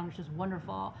really grown, which is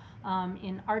wonderful,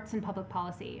 in arts and public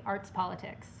policy, arts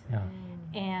politics. Yeah.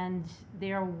 And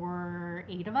there were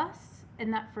 8 of us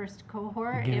in that first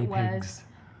cohort. The guinea It was, pigs.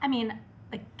 I mean,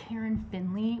 like Karen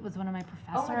Finley was one of my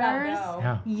professors. Oh my God, no.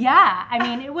 Yeah. Yeah, I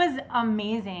mean, it was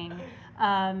amazing.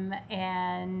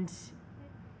 And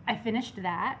I finished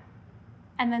that.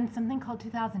 And then something called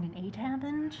 2008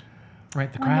 happened.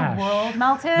 Right, the When crash. the world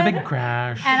melted. The big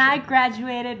crash. And I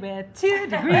graduated with 2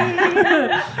 degrees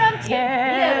from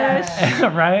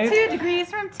Tisch. Right? 2 degrees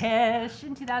from Tisch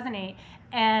in 2008.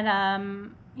 And,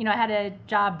 I had a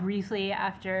job briefly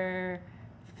after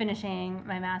finishing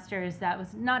my master's that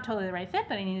was not totally the right fit,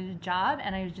 but I needed a job,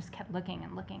 and I just kept looking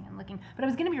and looking and looking. But I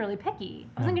was going to be really picky.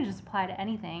 I wasn't going to just apply to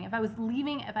anything. If I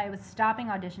was stopping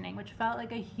auditioning, which felt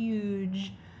like a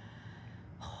huge...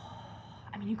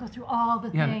 I mean, you go through all the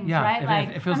things, right?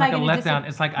 It feels am I like a gonna letdown.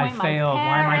 It's like I disappoint my failed.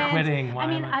 Why am I parents? quitting? Why I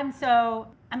mean, am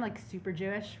I'm like super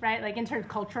Jewish, right? Like in terms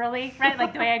culturally, right?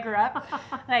 Like the way I grew up.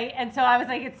 And so I was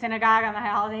like at synagogue on the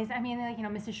holidays. I mean, like,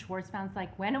 Mrs. Schwartzbaum's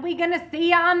like, when are we gonna see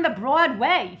you on the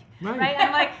Broadway? Right? And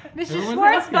I'm like, Mrs.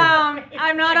 Everyone's Schwartzbaum,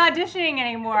 I'm not auditioning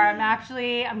anymore.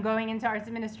 I'm going into arts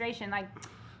administration. Like,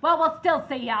 well, we'll still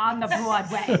see you on the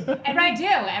Broadway. And right? we do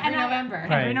every And November.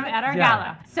 Right. At our Yeah.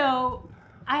 gala. So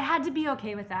I had to be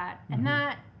okay with that. And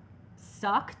that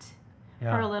sucked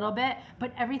Yeah. for a little bit.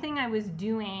 But everything I was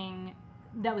doing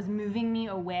that was moving me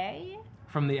away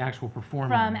From the actual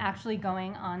performance. from actually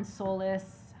going on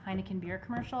soulless Heineken beer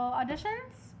commercial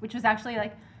auditions, which was actually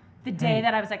like the day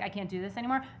that I was like, I can't do this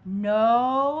anymore.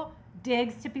 No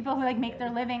digs to people who like make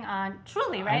their living on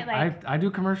truly, right? I do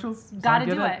commercials. so I Gotta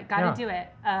get do it. Gotta Yeah. do it.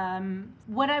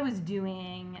 What I was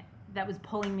doing that was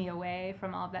pulling me away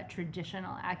from all of that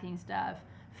traditional acting stuff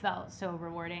felt so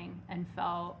rewarding and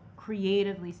felt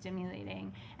creatively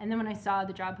stimulating. And then when I saw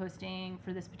the job posting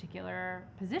for this particular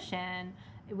position,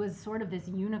 it was sort of this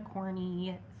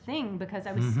unicorny thing because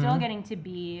I was still getting to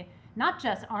be not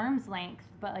just arm's length,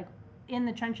 but like in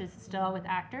the trenches still with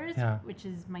actors, Yeah. which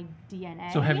is my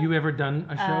DNA. So have you ever done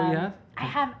a show yet?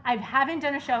 I haven't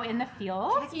done a show in the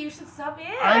field. Jackie, you should stop in.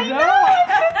 I know.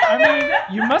 I mean,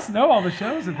 you must know all the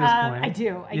shows at this point. I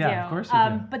do. I do. Yeah, of course you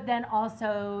do. But then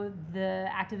also the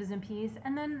activism piece,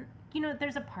 and then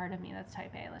there's a part of me that's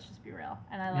type A. Let's just be real,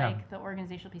 and I Yeah. like the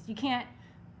organizational piece. You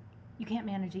can't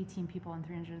manage 18 people in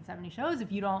 370 shows if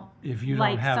you don't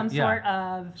like have some yeah, sort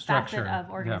of structure facet of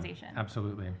Yeah, organization.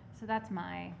 absolutely. So that's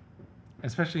my.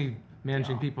 Especially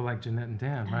managing people like Jeanette and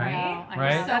Dan, right? I know.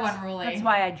 Right? So unruly. That's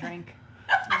why I drink.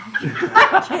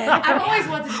 I've always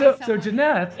wanted to So, be so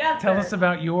Jeanette, Yes, tell sir. us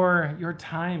about your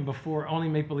time before Only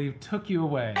Make Believe took you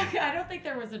away. I don't think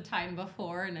there was a time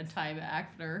before and a time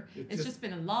after. It's just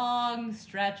been a long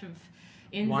stretch of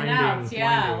ins Winding, and outs.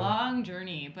 Yeah, winding. long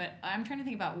journey. But I'm trying to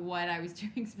think about what I was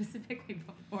doing specifically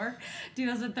before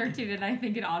 2013, and I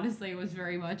think it honestly was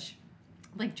very much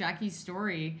like Jackie's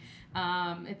story.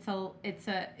 It's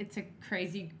a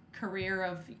crazy career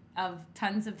of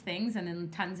tons of things and then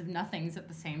tons of nothings at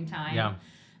the same time. Yeah.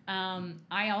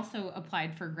 I also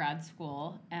applied for grad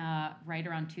school right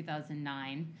around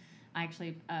 2009. I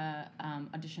actually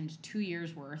auditioned 2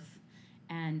 years worth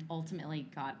and ultimately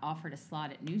got offered a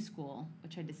slot at New School,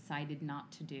 which I decided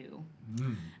not to do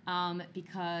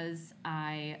because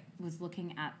I was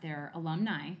looking at their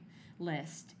alumni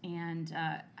list and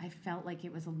I felt like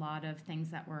it was a lot of things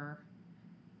that were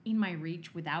in my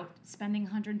reach without spending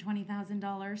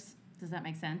 $120,000. Does that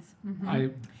make sense?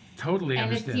 I totally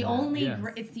And it's understand. the that, only yes.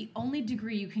 it's the only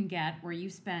degree you can get where you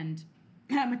spend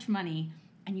that much money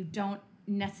and you don't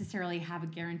necessarily have a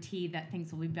guarantee that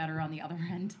things will be better on the other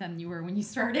end than you were when you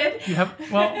started. You have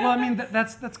well. I mean,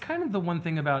 that's kind of the one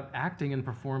thing about acting and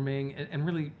performing, and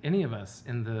really any of us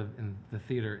in the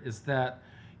theater, is that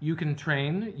you can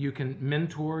train, you can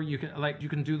mentor, you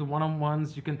can do the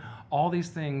one-on-ones, you can all these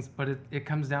things, but it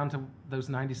comes down to those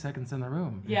 90 seconds in the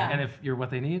room. Yeah. And if you're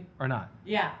what they need or not.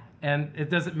 Yeah. And it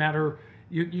doesn't matter.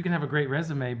 You can have a great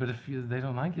resume, but if they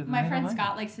don't like you, then My they friend don't like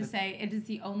Scott it. likes to say it is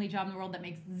the only job in the world that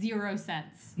makes 0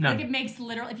 sense. None. Like it makes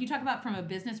literal. If you talk about from a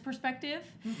business perspective,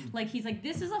 like he's like,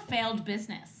 this is a failed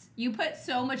business. You put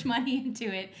so much money into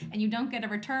it and you don't get a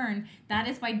return. That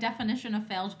is by definition a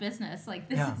failed business. Like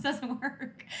this Yeah. doesn't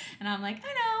work. And I'm like,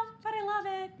 I know, but I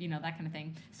love it. You know, that kind of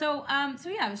thing. So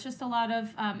yeah, it was just a lot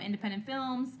of independent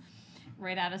films.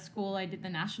 Right out of school, I did the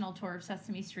national tour of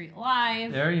Sesame Street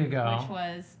Live. There you go. Which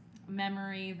was a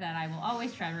memory that I will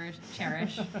always cherish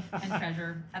and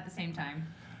treasure at the same time.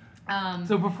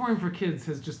 So performing for kids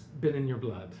has just been in your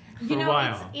blood for You a know,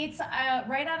 while. it's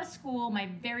right out of school. My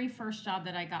very first job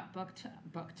that I got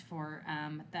booked for,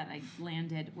 that I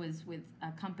landed, was with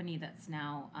a company that's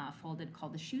now folded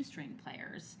called the Shoestring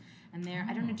Players. And they're,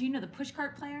 I don't know, do you know the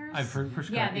Pushcart Players? I've heard Pushcart,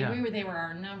 Yeah, yeah. they were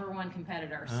our number one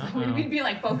competitor. So Uh-oh. we'd be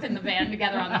like both in the van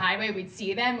together on the highway. We'd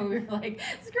see them and we were like,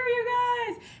 screw you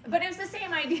guys. But it was the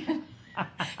same idea.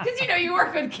 Because, you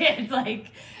work with kids,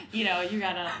 like, you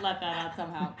gotta let that out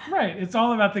somehow. Right, it's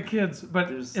all about the kids, but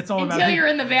it's all about Until you're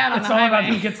in the van on it's the all highway. about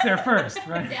who gets there first,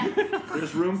 right? Yes.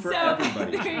 There's room for So,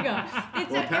 everybody. there you go.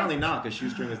 Well, apparently not, because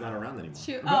Shoestring is not around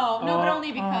anymore. But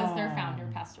only because their founder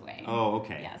passed away. Oh,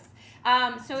 okay. Yes.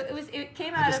 So it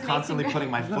came I'm out just of constantly Mason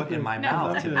putting my foot in my No,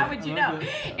 mouth. how today. would you I know? love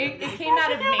It came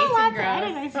out of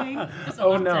Mason Gross. There's a Oh,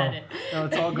 lot to no. edit. No,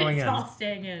 it's all going it's in. all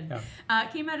staying in. Yeah.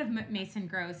 It came out of Mason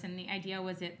Gross, and the idea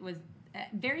was it was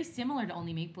very similar to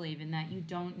Only Make Believe in that you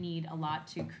don't need a lot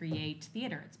to create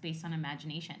theater. It's based on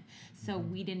imagination. So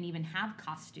we didn't even have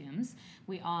costumes.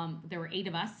 We there were 8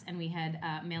 of us, and we had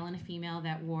a male and a female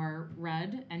that wore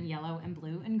red and yellow and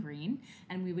blue and green,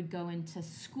 and we would go into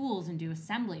schools and do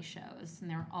assembly shows, and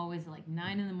they were always like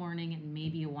 9 in the morning and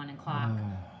maybe 1 o'clock.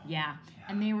 Yeah.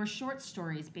 And they were short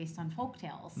stories based on folk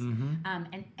tales.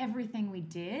 And everything we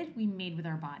did, we made with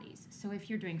our bodies. So if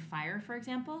you're doing fire, for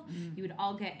example, you would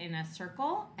all get in a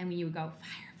circle and you would go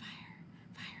fire, fire,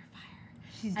 fire,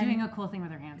 fire. She's doing a cool thing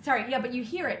with her hands. Sorry, yeah, but you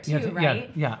hear it too, Yeah,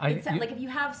 right? yeah, It's like if you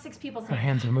have 6 people Her saying,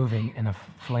 hands are moving in a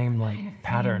flame-like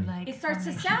pattern. it starts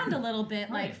to sound a little bit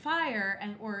like fire,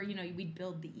 or we'd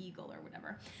build the eagle or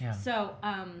whatever. Yeah. So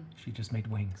She just made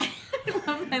wings.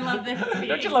 I love this.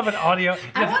 Don't you love an audio?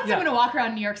 I want someone to walk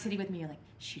around New York City with me, like,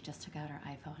 she just took out her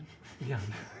iPhone. Yeah.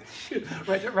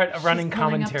 right, a running She's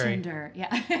pulling commentary. Up Tinder.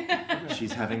 Yeah.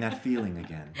 She's having that feeling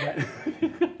again.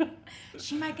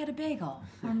 She might get a bagel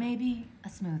or maybe a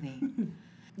smoothie.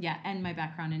 Yeah, and my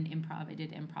background in improv, I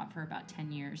did improv for about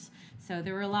 10 years. So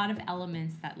there were a lot of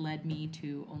elements that led me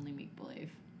to Only Make Believe.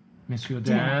 Monsieur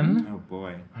Dan. Oh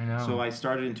boy. I know. So I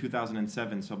started in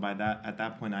 2007. So at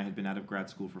that point, I had been out of grad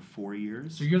school for 4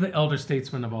 years. So you're the elder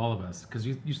statesman of all of us, because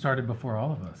you started before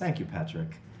all of us. Thank you,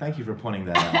 Patrick. Thank you for pointing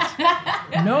that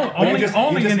out. No, But only you just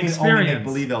in mean Only experience. Make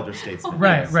Believe elder statesman.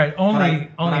 Right, yes. right. But Only I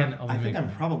in only think make I'm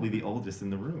believe. probably the oldest in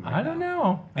the room. I don't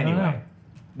know. I don't Anyway, know.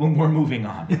 well, we're moving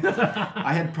on.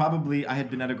 I had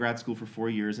been out of grad school for 4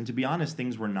 years, and to be honest,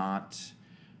 things were not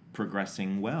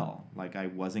progressing well. Like, I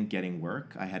wasn't getting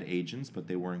work. I had agents, but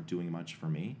they weren't doing much for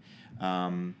me.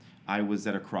 I was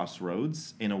at a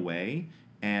crossroads in a way,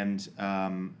 and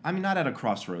not at a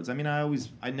crossroads. I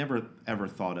never ever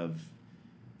thought of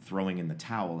throwing in the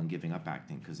towel and giving up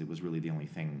acting, because it was really the only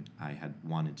thing I had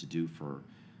wanted to do for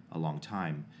a long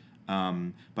time.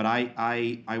 But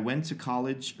I went to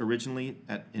college originally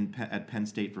at Penn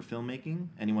State for filmmaking.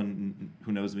 Anyone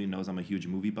who knows me knows I'm a huge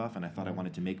movie buff, and I thought I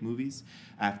wanted to make movies.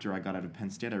 After I got out of Penn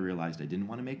State, I realized I didn't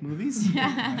want to make movies.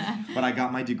 But I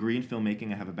got my degree in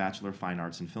filmmaking. I have a Bachelor of Fine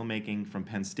Arts in Filmmaking from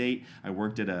Penn State. I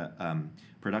worked at a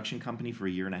production company for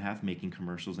 1.5 years making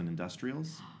commercials and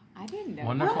industrials. I didn't know.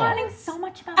 Wonderful. We're learning so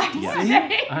much about you.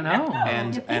 Yes. I know.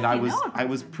 And I you was know about I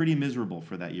was pretty miserable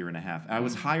for that 1.5 years. I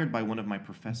was hired by one of my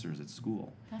professors at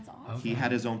school. That's awesome. He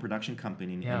had his own production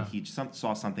company, and Yeah. he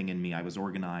saw something in me. I was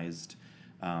organized,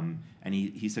 and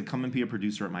he said, "Come and be a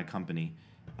producer at my company."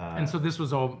 And so this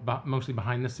was all mostly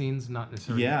behind the scenes, not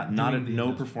necessarily. Yeah, doing the no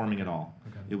industry. performing at all.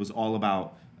 Okay. It was all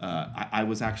about.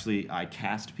 I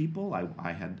cast people.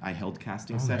 I held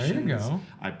casting Oh, there you sessions. go.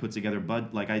 I put together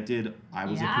I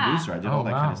was Yeah. a producer. I did Oh, all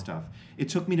that kind wow. of stuff. It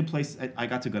took me to place. I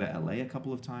got to go to LA a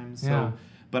couple of times. Yeah. So,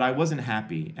 but I wasn't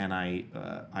happy, and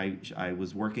I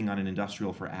was working on an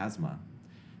industrial for asthma,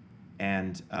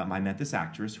 and I met this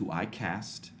actress who I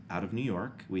cast out of New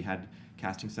York. We had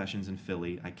casting sessions in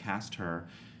Philly. I cast her.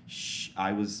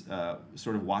 I was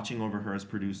sort of watching over her as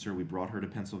producer. We brought her to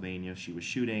Pennsylvania. She was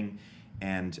shooting,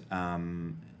 and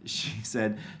she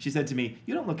said to me,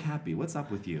 "You don't look happy. What's up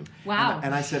with you?" Wow.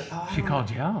 And I said, "Oh, I She don't called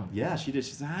know." you out. Yeah, she did.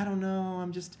 She said, "I don't know.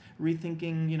 I'm just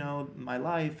rethinking, my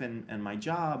life and my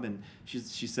job." And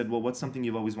she said, "Well, what's something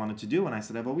you've always wanted to do?" And I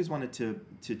said, "I've always wanted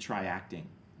to try acting,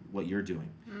 what you're doing."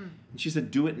 And she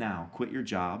said, "Do it now. Quit your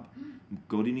job.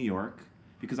 Go to New York,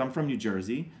 because I'm from New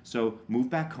Jersey. So move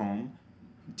back home.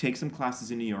 Take some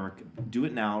classes in New York. Do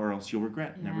it now, or else you'll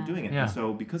regret never Yeah. doing it." Yeah. And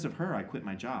so because of her, I quit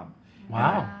my job.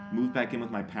 Wow. And I moved back in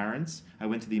with my parents. I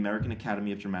went to the American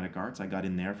Academy of Dramatic Arts. I got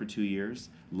in there for 2 years,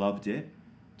 loved it,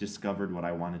 discovered what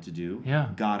I wanted to do. Yeah.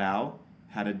 Got out,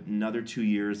 had another 2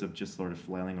 years of just sort of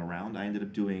flailing around. I ended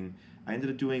up doing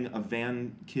a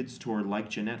van kids tour like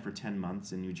Jeanette for 10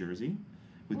 months in New Jersey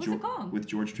with What was it called? with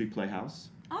George Street Playhouse.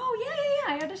 Oh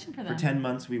yeah. I auditioned for For them. 10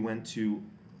 months, we went to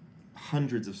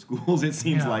hundreds of schools, it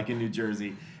seems Yeah. like, in New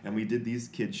Jersey, and we did these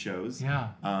kids shows. Yeah.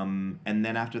 And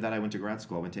then after that, I went to grad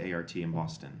school. I went to ART in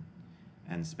Boston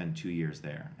and spent 2 years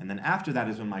there. And then after that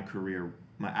is when my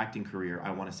acting career,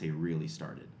 I want to say, really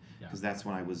started. Yeah. Because that's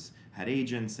when I had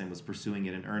agents and was pursuing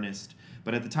it in earnest.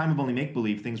 But at the time of Only Make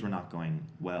Believe, things were not going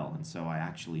well. And so I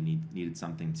actually needed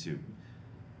something to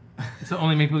So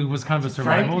Only Make Believe was kind of a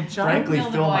survival job. frankly, Fill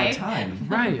the fill my void. time.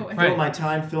 Right, Fill Fill right. my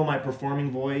time, fill my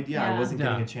performing void. Yeah, I Yeah. wasn't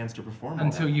getting Yeah. a chance to perform all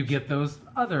Until that you much. get those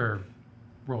other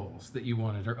roles that you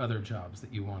wanted or other jobs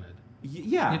that you wanted.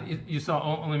 Yeah. You saw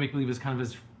Only Make Believe as kind of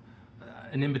as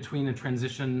an in-between, a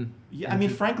transition. Yeah, I mean,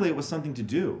 into- frankly, it was something to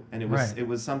do, and it Right.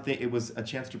 was a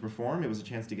chance to perform. It was a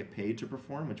chance to get paid to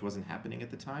perform, which wasn't happening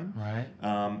at the time. Right.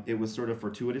 It was sort of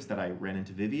fortuitous that I ran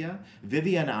into Vivia.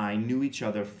 Vivia and I knew each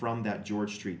other from that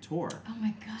George Street tour. Oh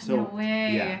my god, So no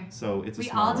way. yeah, so it's a We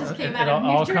small all just world. came It out all- of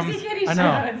all New Jersey comes- Kitty I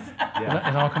know. shows. Yeah.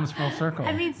 It all comes full circle.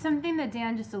 I mean, something that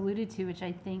Dan just alluded to, which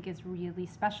I think is really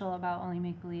special about Only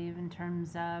Make Believe in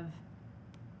terms of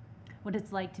what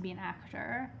it's like to be an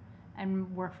actor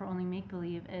and work for Only Make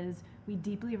Believe, is we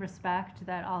deeply respect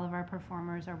that all of our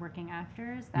performers are working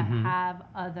actors that Mhm. have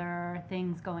other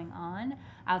things going on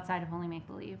outside of Only Make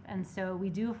Believe. And so we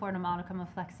do afford a modicum of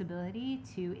flexibility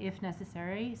to, if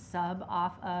necessary, sub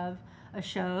off of a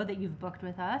show that you've booked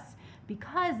with us,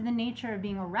 because the nature of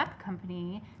being a rep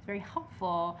company is very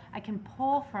helpful. I can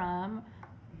pull from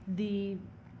the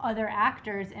other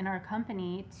actors in our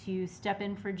company to step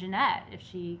in for Jeanette if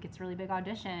she gets a really big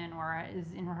audition or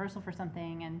is in rehearsal for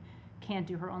something and can't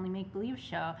do her Only Make Believe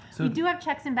show. So- We do have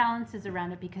checks and balances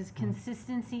around it because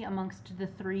consistency amongst the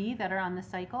three that are on the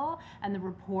cycle and the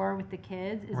rapport with the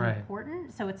kids is Right.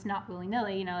 important. So it's not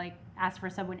willy-nilly, like ask for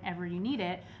a sub whenever you need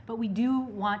it. But we do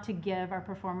want to give our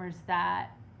performers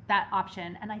that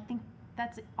option. And I think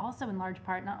that's also in large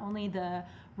part not only the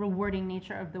rewarding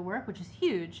nature of the work, which is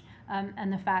huge,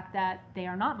 and the fact that they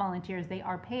are not volunteers, they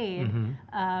are paid,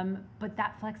 but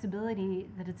that flexibility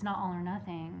that it's not all or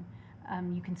nothing.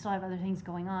 You can still have other things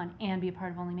going on and be a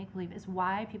part of Only Make Believe is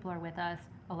why people are with us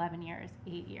 11 years,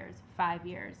 8 years, 5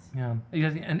 years. Yeah,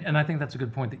 and I think that's a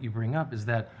good point that you bring up, is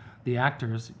that the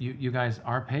actors, you guys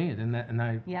are paid,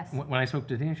 and Yes. when I spoke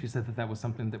to Dana, she said that was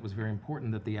something that was very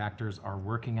important, that the actors are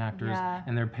working actors Yeah.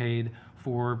 and they're paid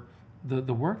for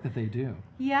the work that they do.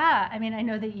 Yeah, I mean, I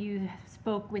know that you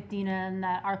spoke with Dina and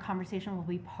that our conversation will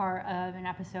be part of an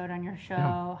episode on your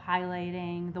show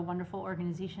highlighting the wonderful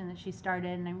organization that she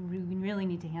started, and I really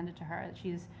need to hand it to her.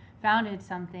 She's founded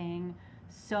something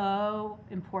so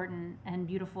important and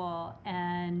beautiful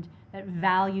and that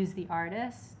values the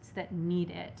artists that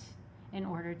need it in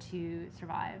order to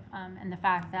survive. And the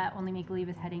fact that Only Make Believe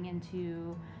is heading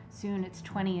into soon its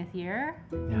 20th year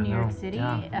in New York City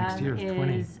next year is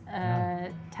 20. is a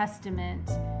testament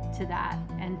to that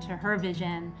and to her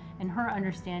vision and her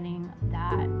understanding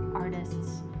that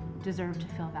artists deserve to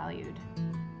feel valued.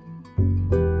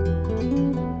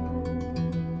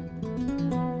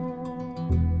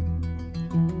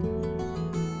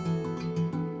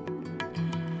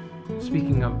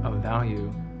 Speaking of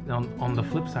value, on the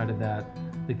flip side of that,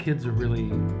 the kids are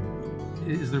really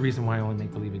is the reason why Only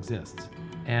Make Believe exists.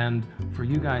 And for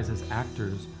you guys as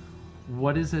actors,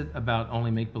 what is it about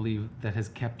Only Make Believe that has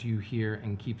kept you here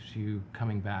and keeps you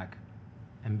coming back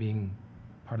and being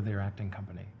part of their acting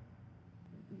company?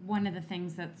 One of the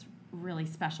things that's really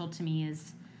special to me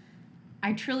is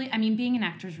being an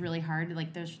actor is really hard.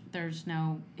 Like there's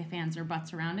no ifs, ands, or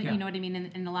buts around it. Yeah. You know what I mean?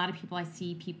 And a lot of people,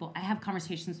 I have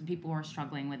conversations with people who are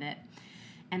struggling with it.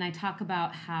 And I talk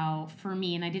about how, for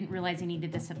me, and I didn't realize I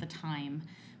needed this at the time,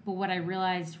 but what I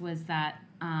realized was that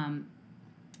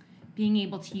being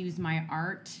able to use my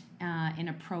art in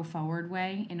a pro-forward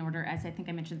way in order, as I think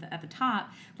I mentioned at the top,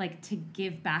 like to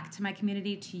give back to my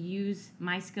community, to use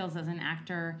my skills as an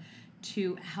actor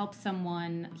to help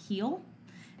someone heal,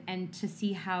 and to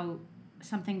see how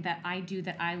something that I do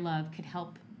that I love could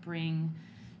help bring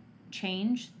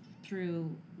change through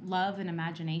love and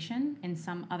imagination in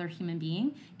some other human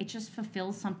being. It just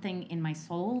fulfills something in my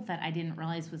soul that I didn't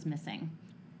realize was missing.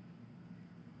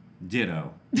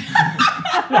 Ditto. No.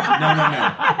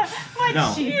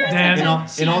 Dan,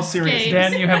 In all seriousness,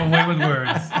 Dan, you have a way with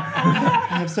words.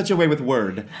 I have such a way with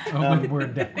word. With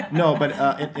word, Dan. No, but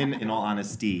in all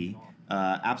honesty,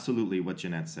 absolutely what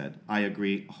Jeanette said. I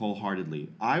agree wholeheartedly.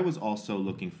 I was also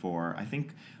looking for, I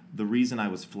think the reason I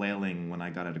was flailing when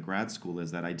I got out of grad school is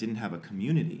that I didn't have a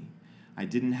community. I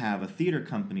didn't have a theater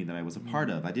company that I was a part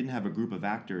of. I didn't have a group of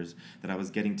actors that I was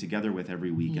getting together with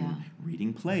every week and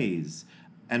reading plays.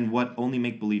 And what Only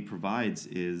Make Believe provides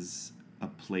is a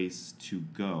place to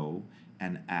go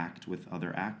and act with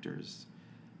other actors.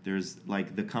 There's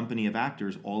like the company of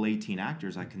actors, all 18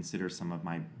 actors I consider some of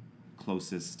my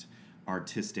closest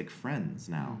artistic friends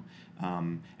now.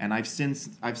 And I've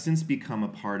since become a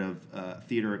part of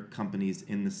theater companies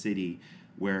in the city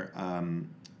where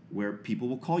people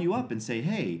will call you up and say,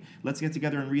 hey, let's get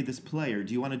together and read this play, or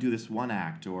do you want to do this one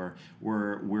act, or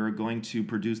we're going to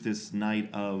produce this night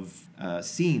of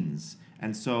scenes.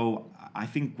 And so I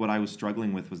think what I was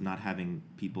struggling with was not having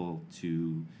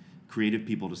creative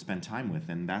people to spend time with,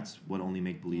 and that's what Only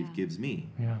Make Believe gives me,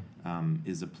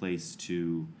 is a place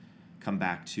to come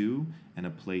back to and a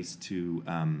place to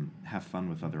have fun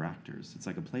with other actors. It's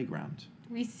like a playground.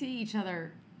 We see each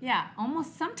other,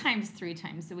 almost sometimes 3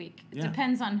 times a week. It Yeah.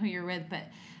 depends on who you're with, but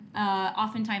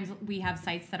oftentimes we have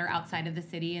sites that are outside of the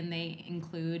city and they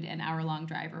include an hour-long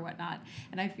drive or whatnot.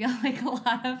 And I feel like a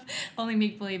lot of Only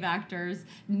Make Believe actors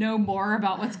know more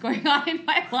about what's going on in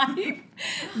my life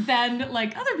than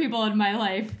like other people in my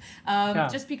life,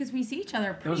 just because we see each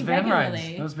other pretty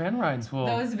regularly. Those van rides will.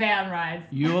 Those van rides.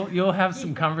 You'll have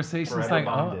some conversations Forever like,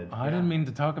 bonded. I didn't mean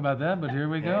to talk about that, but here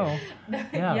we go.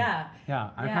 Yeah.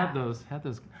 I've had those.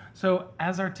 So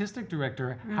as artistic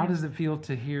director, how does it feel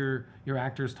to hear your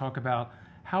actors talk about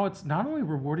how it's not only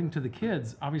rewarding to the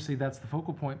kids, obviously that's the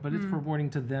focal point, but it's rewarding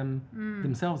to them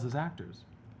themselves as actors?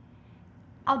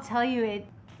 I'll tell you, it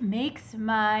makes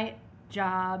my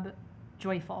job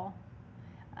joyful.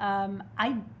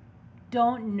 I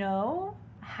don't know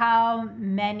how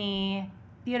many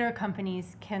theater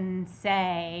companies can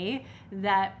say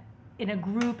that in a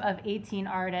group of 18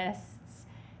 artists,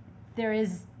 there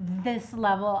is this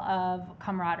level of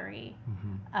camaraderie.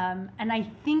 And I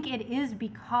think it is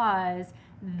because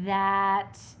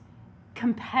that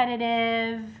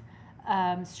competitive,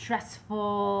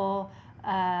 stressful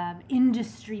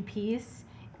industry piece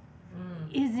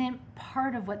isn't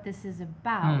part of what this is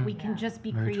about. We can just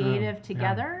be Very true. creative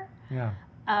together. Yeah.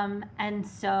 And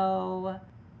so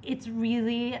it's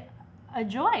really a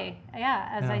joy,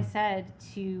 as I said,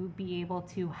 to be able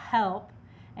to help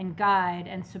and guide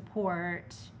and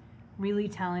support really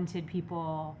talented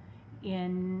people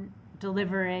in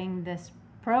delivering this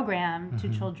program to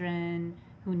children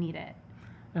who need it.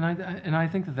 And I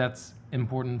think that that's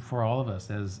important for all of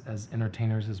us as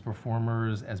entertainers, as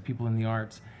performers, as people in the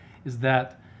arts, is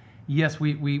that yes,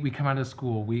 we come out of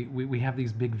school, we have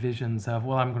these big visions of,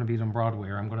 well, I'm going to be on Broadway,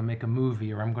 or I'm going to make a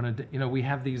movie, or I'm going to, we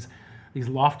have these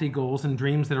lofty goals and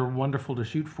dreams that are wonderful to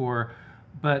shoot for,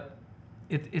 but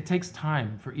it takes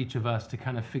time for each of us to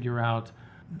kind of figure out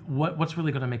what's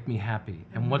really going to make me happy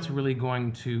and what's really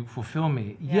going to fulfill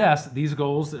me. Yes, these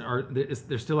goals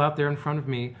they're still out there in front of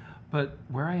me, but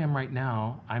where I am right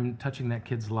now, I'm touching that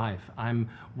kid's life. I'm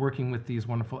working with these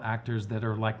wonderful actors that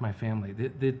are like my family.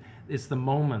 It's the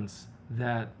moments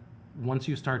that once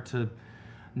you start to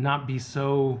not be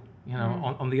so,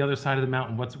 on the other side of the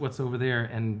mountain, what's over there,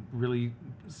 and really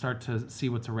start to see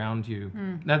what's around you.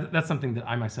 That's something that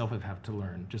I myself have had to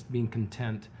learn, just being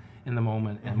content in the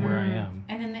moment and where I am.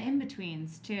 And in the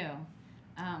in-betweens too.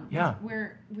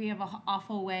 We have an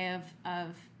awful way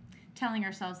of telling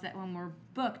ourselves that when we're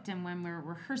booked and when we're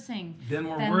rehearsing, Then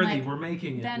we're worthy, we're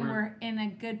making it. Then we're in a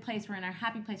good place, we're in our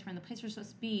happy place, we're in the place we're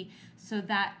supposed to be. So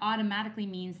that automatically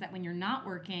means that when you're not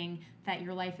working, that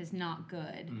your life is not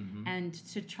good. And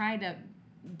to try to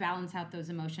balance out those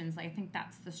emotions, I think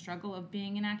that's the struggle of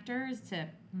being an actor, is to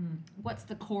what's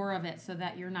the core of it, so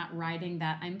that you're not riding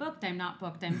that I'm booked, I'm not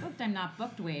booked, I'm booked, I'm not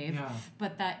booked wave,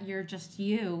 but that you're just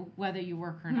you, whether you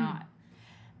work or not.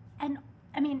 And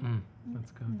I mean,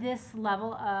 That's good. this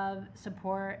level of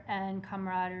support and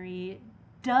camaraderie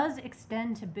does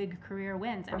extend to big career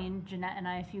wins. I mean, Jeanette and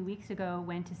I a few weeks ago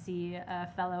went to see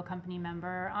a fellow company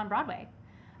member on Broadway.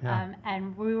 Yeah.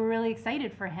 And we were really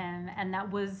excited for him. And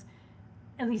that was,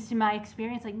 at least in my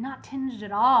experience, like not tinged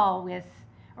at all with,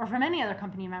 or from any other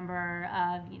company member,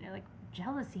 like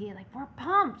jealousy. Like, we're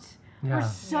pumped. Yeah. We're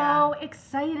so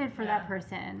excited for that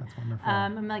person. That's wonderful.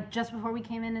 And like just before we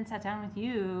came in and sat down with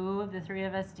you, the three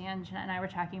of us, Dan, Jeanette, and I were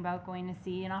talking about going to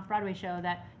see an off-Broadway show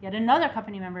that yet another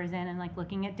company member is in, and like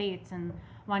looking at dates and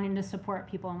wanting to support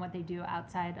people and what they do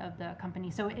outside of the company.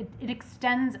 So it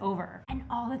extends over. And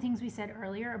all the things we said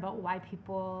earlier about why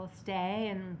people stay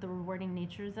and the rewarding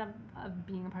natures of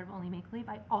being a part of Only Make Believe,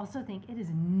 I also think it is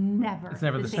never It's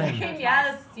never the same.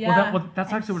 Yes, yeah. Well, that's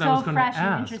And actually what so I was going to fresh ask.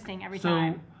 and interesting every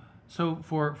time. So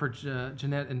for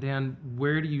Jeanette and Dan,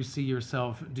 where do you see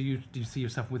yourself? Do you see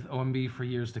yourself with OMB for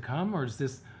years to come, or is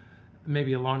this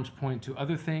maybe a launch point to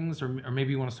other things, or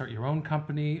maybe you want to start your own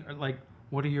company, or like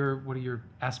what are your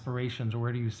aspirations, or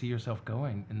where do you see yourself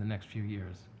going in the next few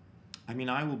years? I mean,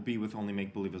 I will be with Only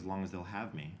Make Believe as long as they'll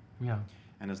have me, Yeah.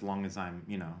 and as long as I'm,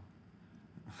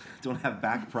 don't have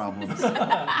back problems.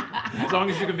 As long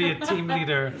as you can be a team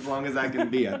leader. As long as I can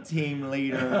be a team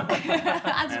leader.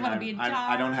 I just and want to be in charge.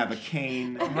 I don't have a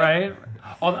cane. Right?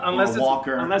 Unless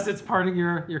walker. unless it's part of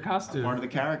your costume. Part of the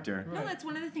character. No, that's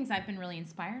one of the things I've been really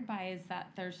inspired by is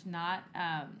that there's not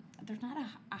a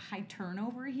high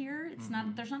turnover here. It's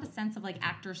not there's not a sense of like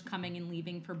actors coming and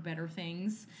leaving for better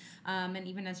things, and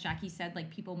even as Jackie said, like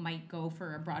people might go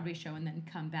for a Broadway show and then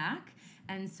come back,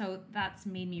 and so that's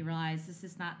made me realize this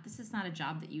is not a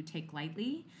job that you take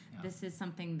lightly. Yeah. This is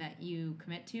something that you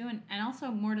commit to, and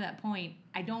also more to that point,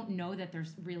 I don't know that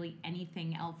there's really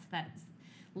anything else that's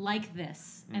like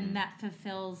this and that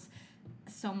fulfills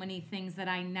so many things that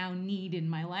I now need in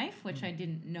my life, which I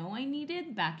didn't know I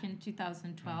needed back in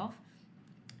 2012.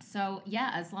 So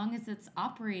yeah, as long as it's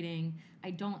operating,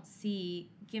 I don't see,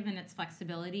 given its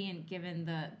flexibility and given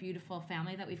the beautiful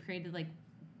family that we've created, like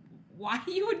why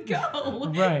you would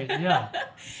go. Right, yeah.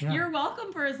 You're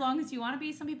welcome for as long as you want to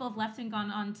be. Some people have left and gone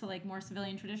on to like more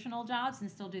civilian traditional jobs and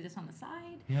still do this on the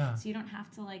side. Yeah. So you don't have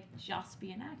to like just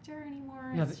be an actor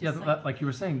anymore. Yeah, It's just, like you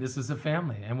were saying, this is a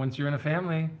family, and once you're in a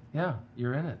family, yeah,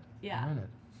 you're in it. Yeah. You're in it.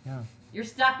 Yeah. You're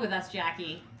stuck with us,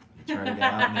 Jackie. Try to get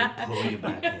out and pull you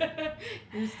back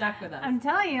in. You're stuck with us. I'm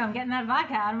telling you, I'm getting that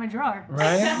vodka out of my drawer.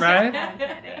 Right. I'm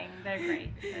kidding. They're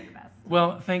great. They're the best.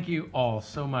 Well, thank you all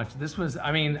so much. This was,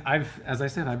 I mean, as I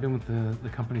said, I've been with the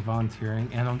company volunteering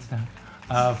and on staff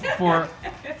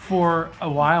for a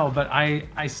while, but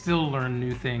I still learn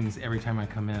new things every time I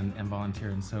come in and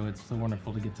volunteer, and so it's so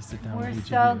wonderful to get to sit down We're with each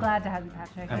so of you. glad to have you,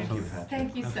 Patrick. Absolutely.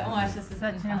 Thank you so much. This is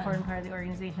Such an important part of the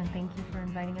organization. Thank you for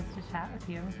inviting us to chat with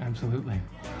you. Absolutely.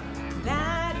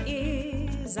 That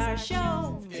is our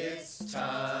show. It's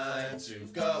time to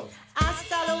go.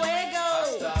 Hasta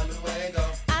luego. Hasta luego.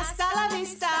 Hasta la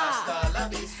vista. Hasta la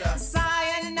vista.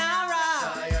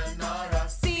 Sayonara. Sayonara.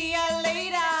 See ya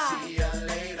later. See ya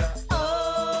later.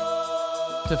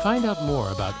 Oh. To find out more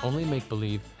about Only Make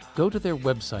Believe, go to their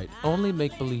website,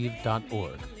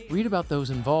 onlymakebelieve.org. Read about those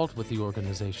involved with the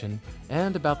organization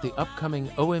and about the upcoming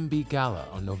OMB Gala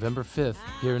on November 5th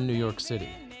here in New York City.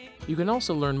 You can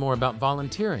also learn more about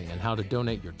volunteering and how to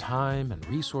donate your time and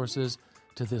resources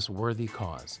to this worthy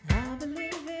cause. I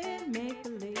believe in make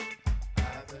believe. I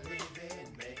believe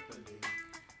in make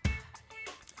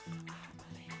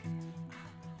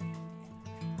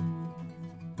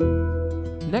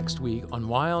believe. Next week on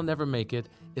Why I'll Never Make It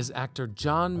is actor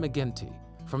John McGinty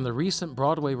from the recent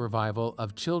Broadway revival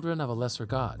of Children of a Lesser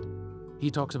God. He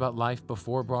talks about life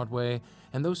before Broadway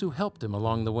and those who helped him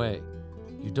along the way.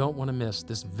 You don't want to miss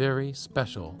this very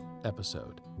special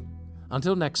episode.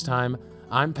 Until next time,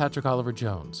 I'm Patrick Oliver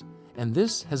Jones, and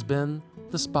this has been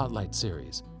the Spotlight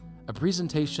Series, a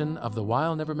presentation of the Why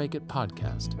I'll Never Make It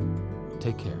podcast.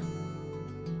 Take care.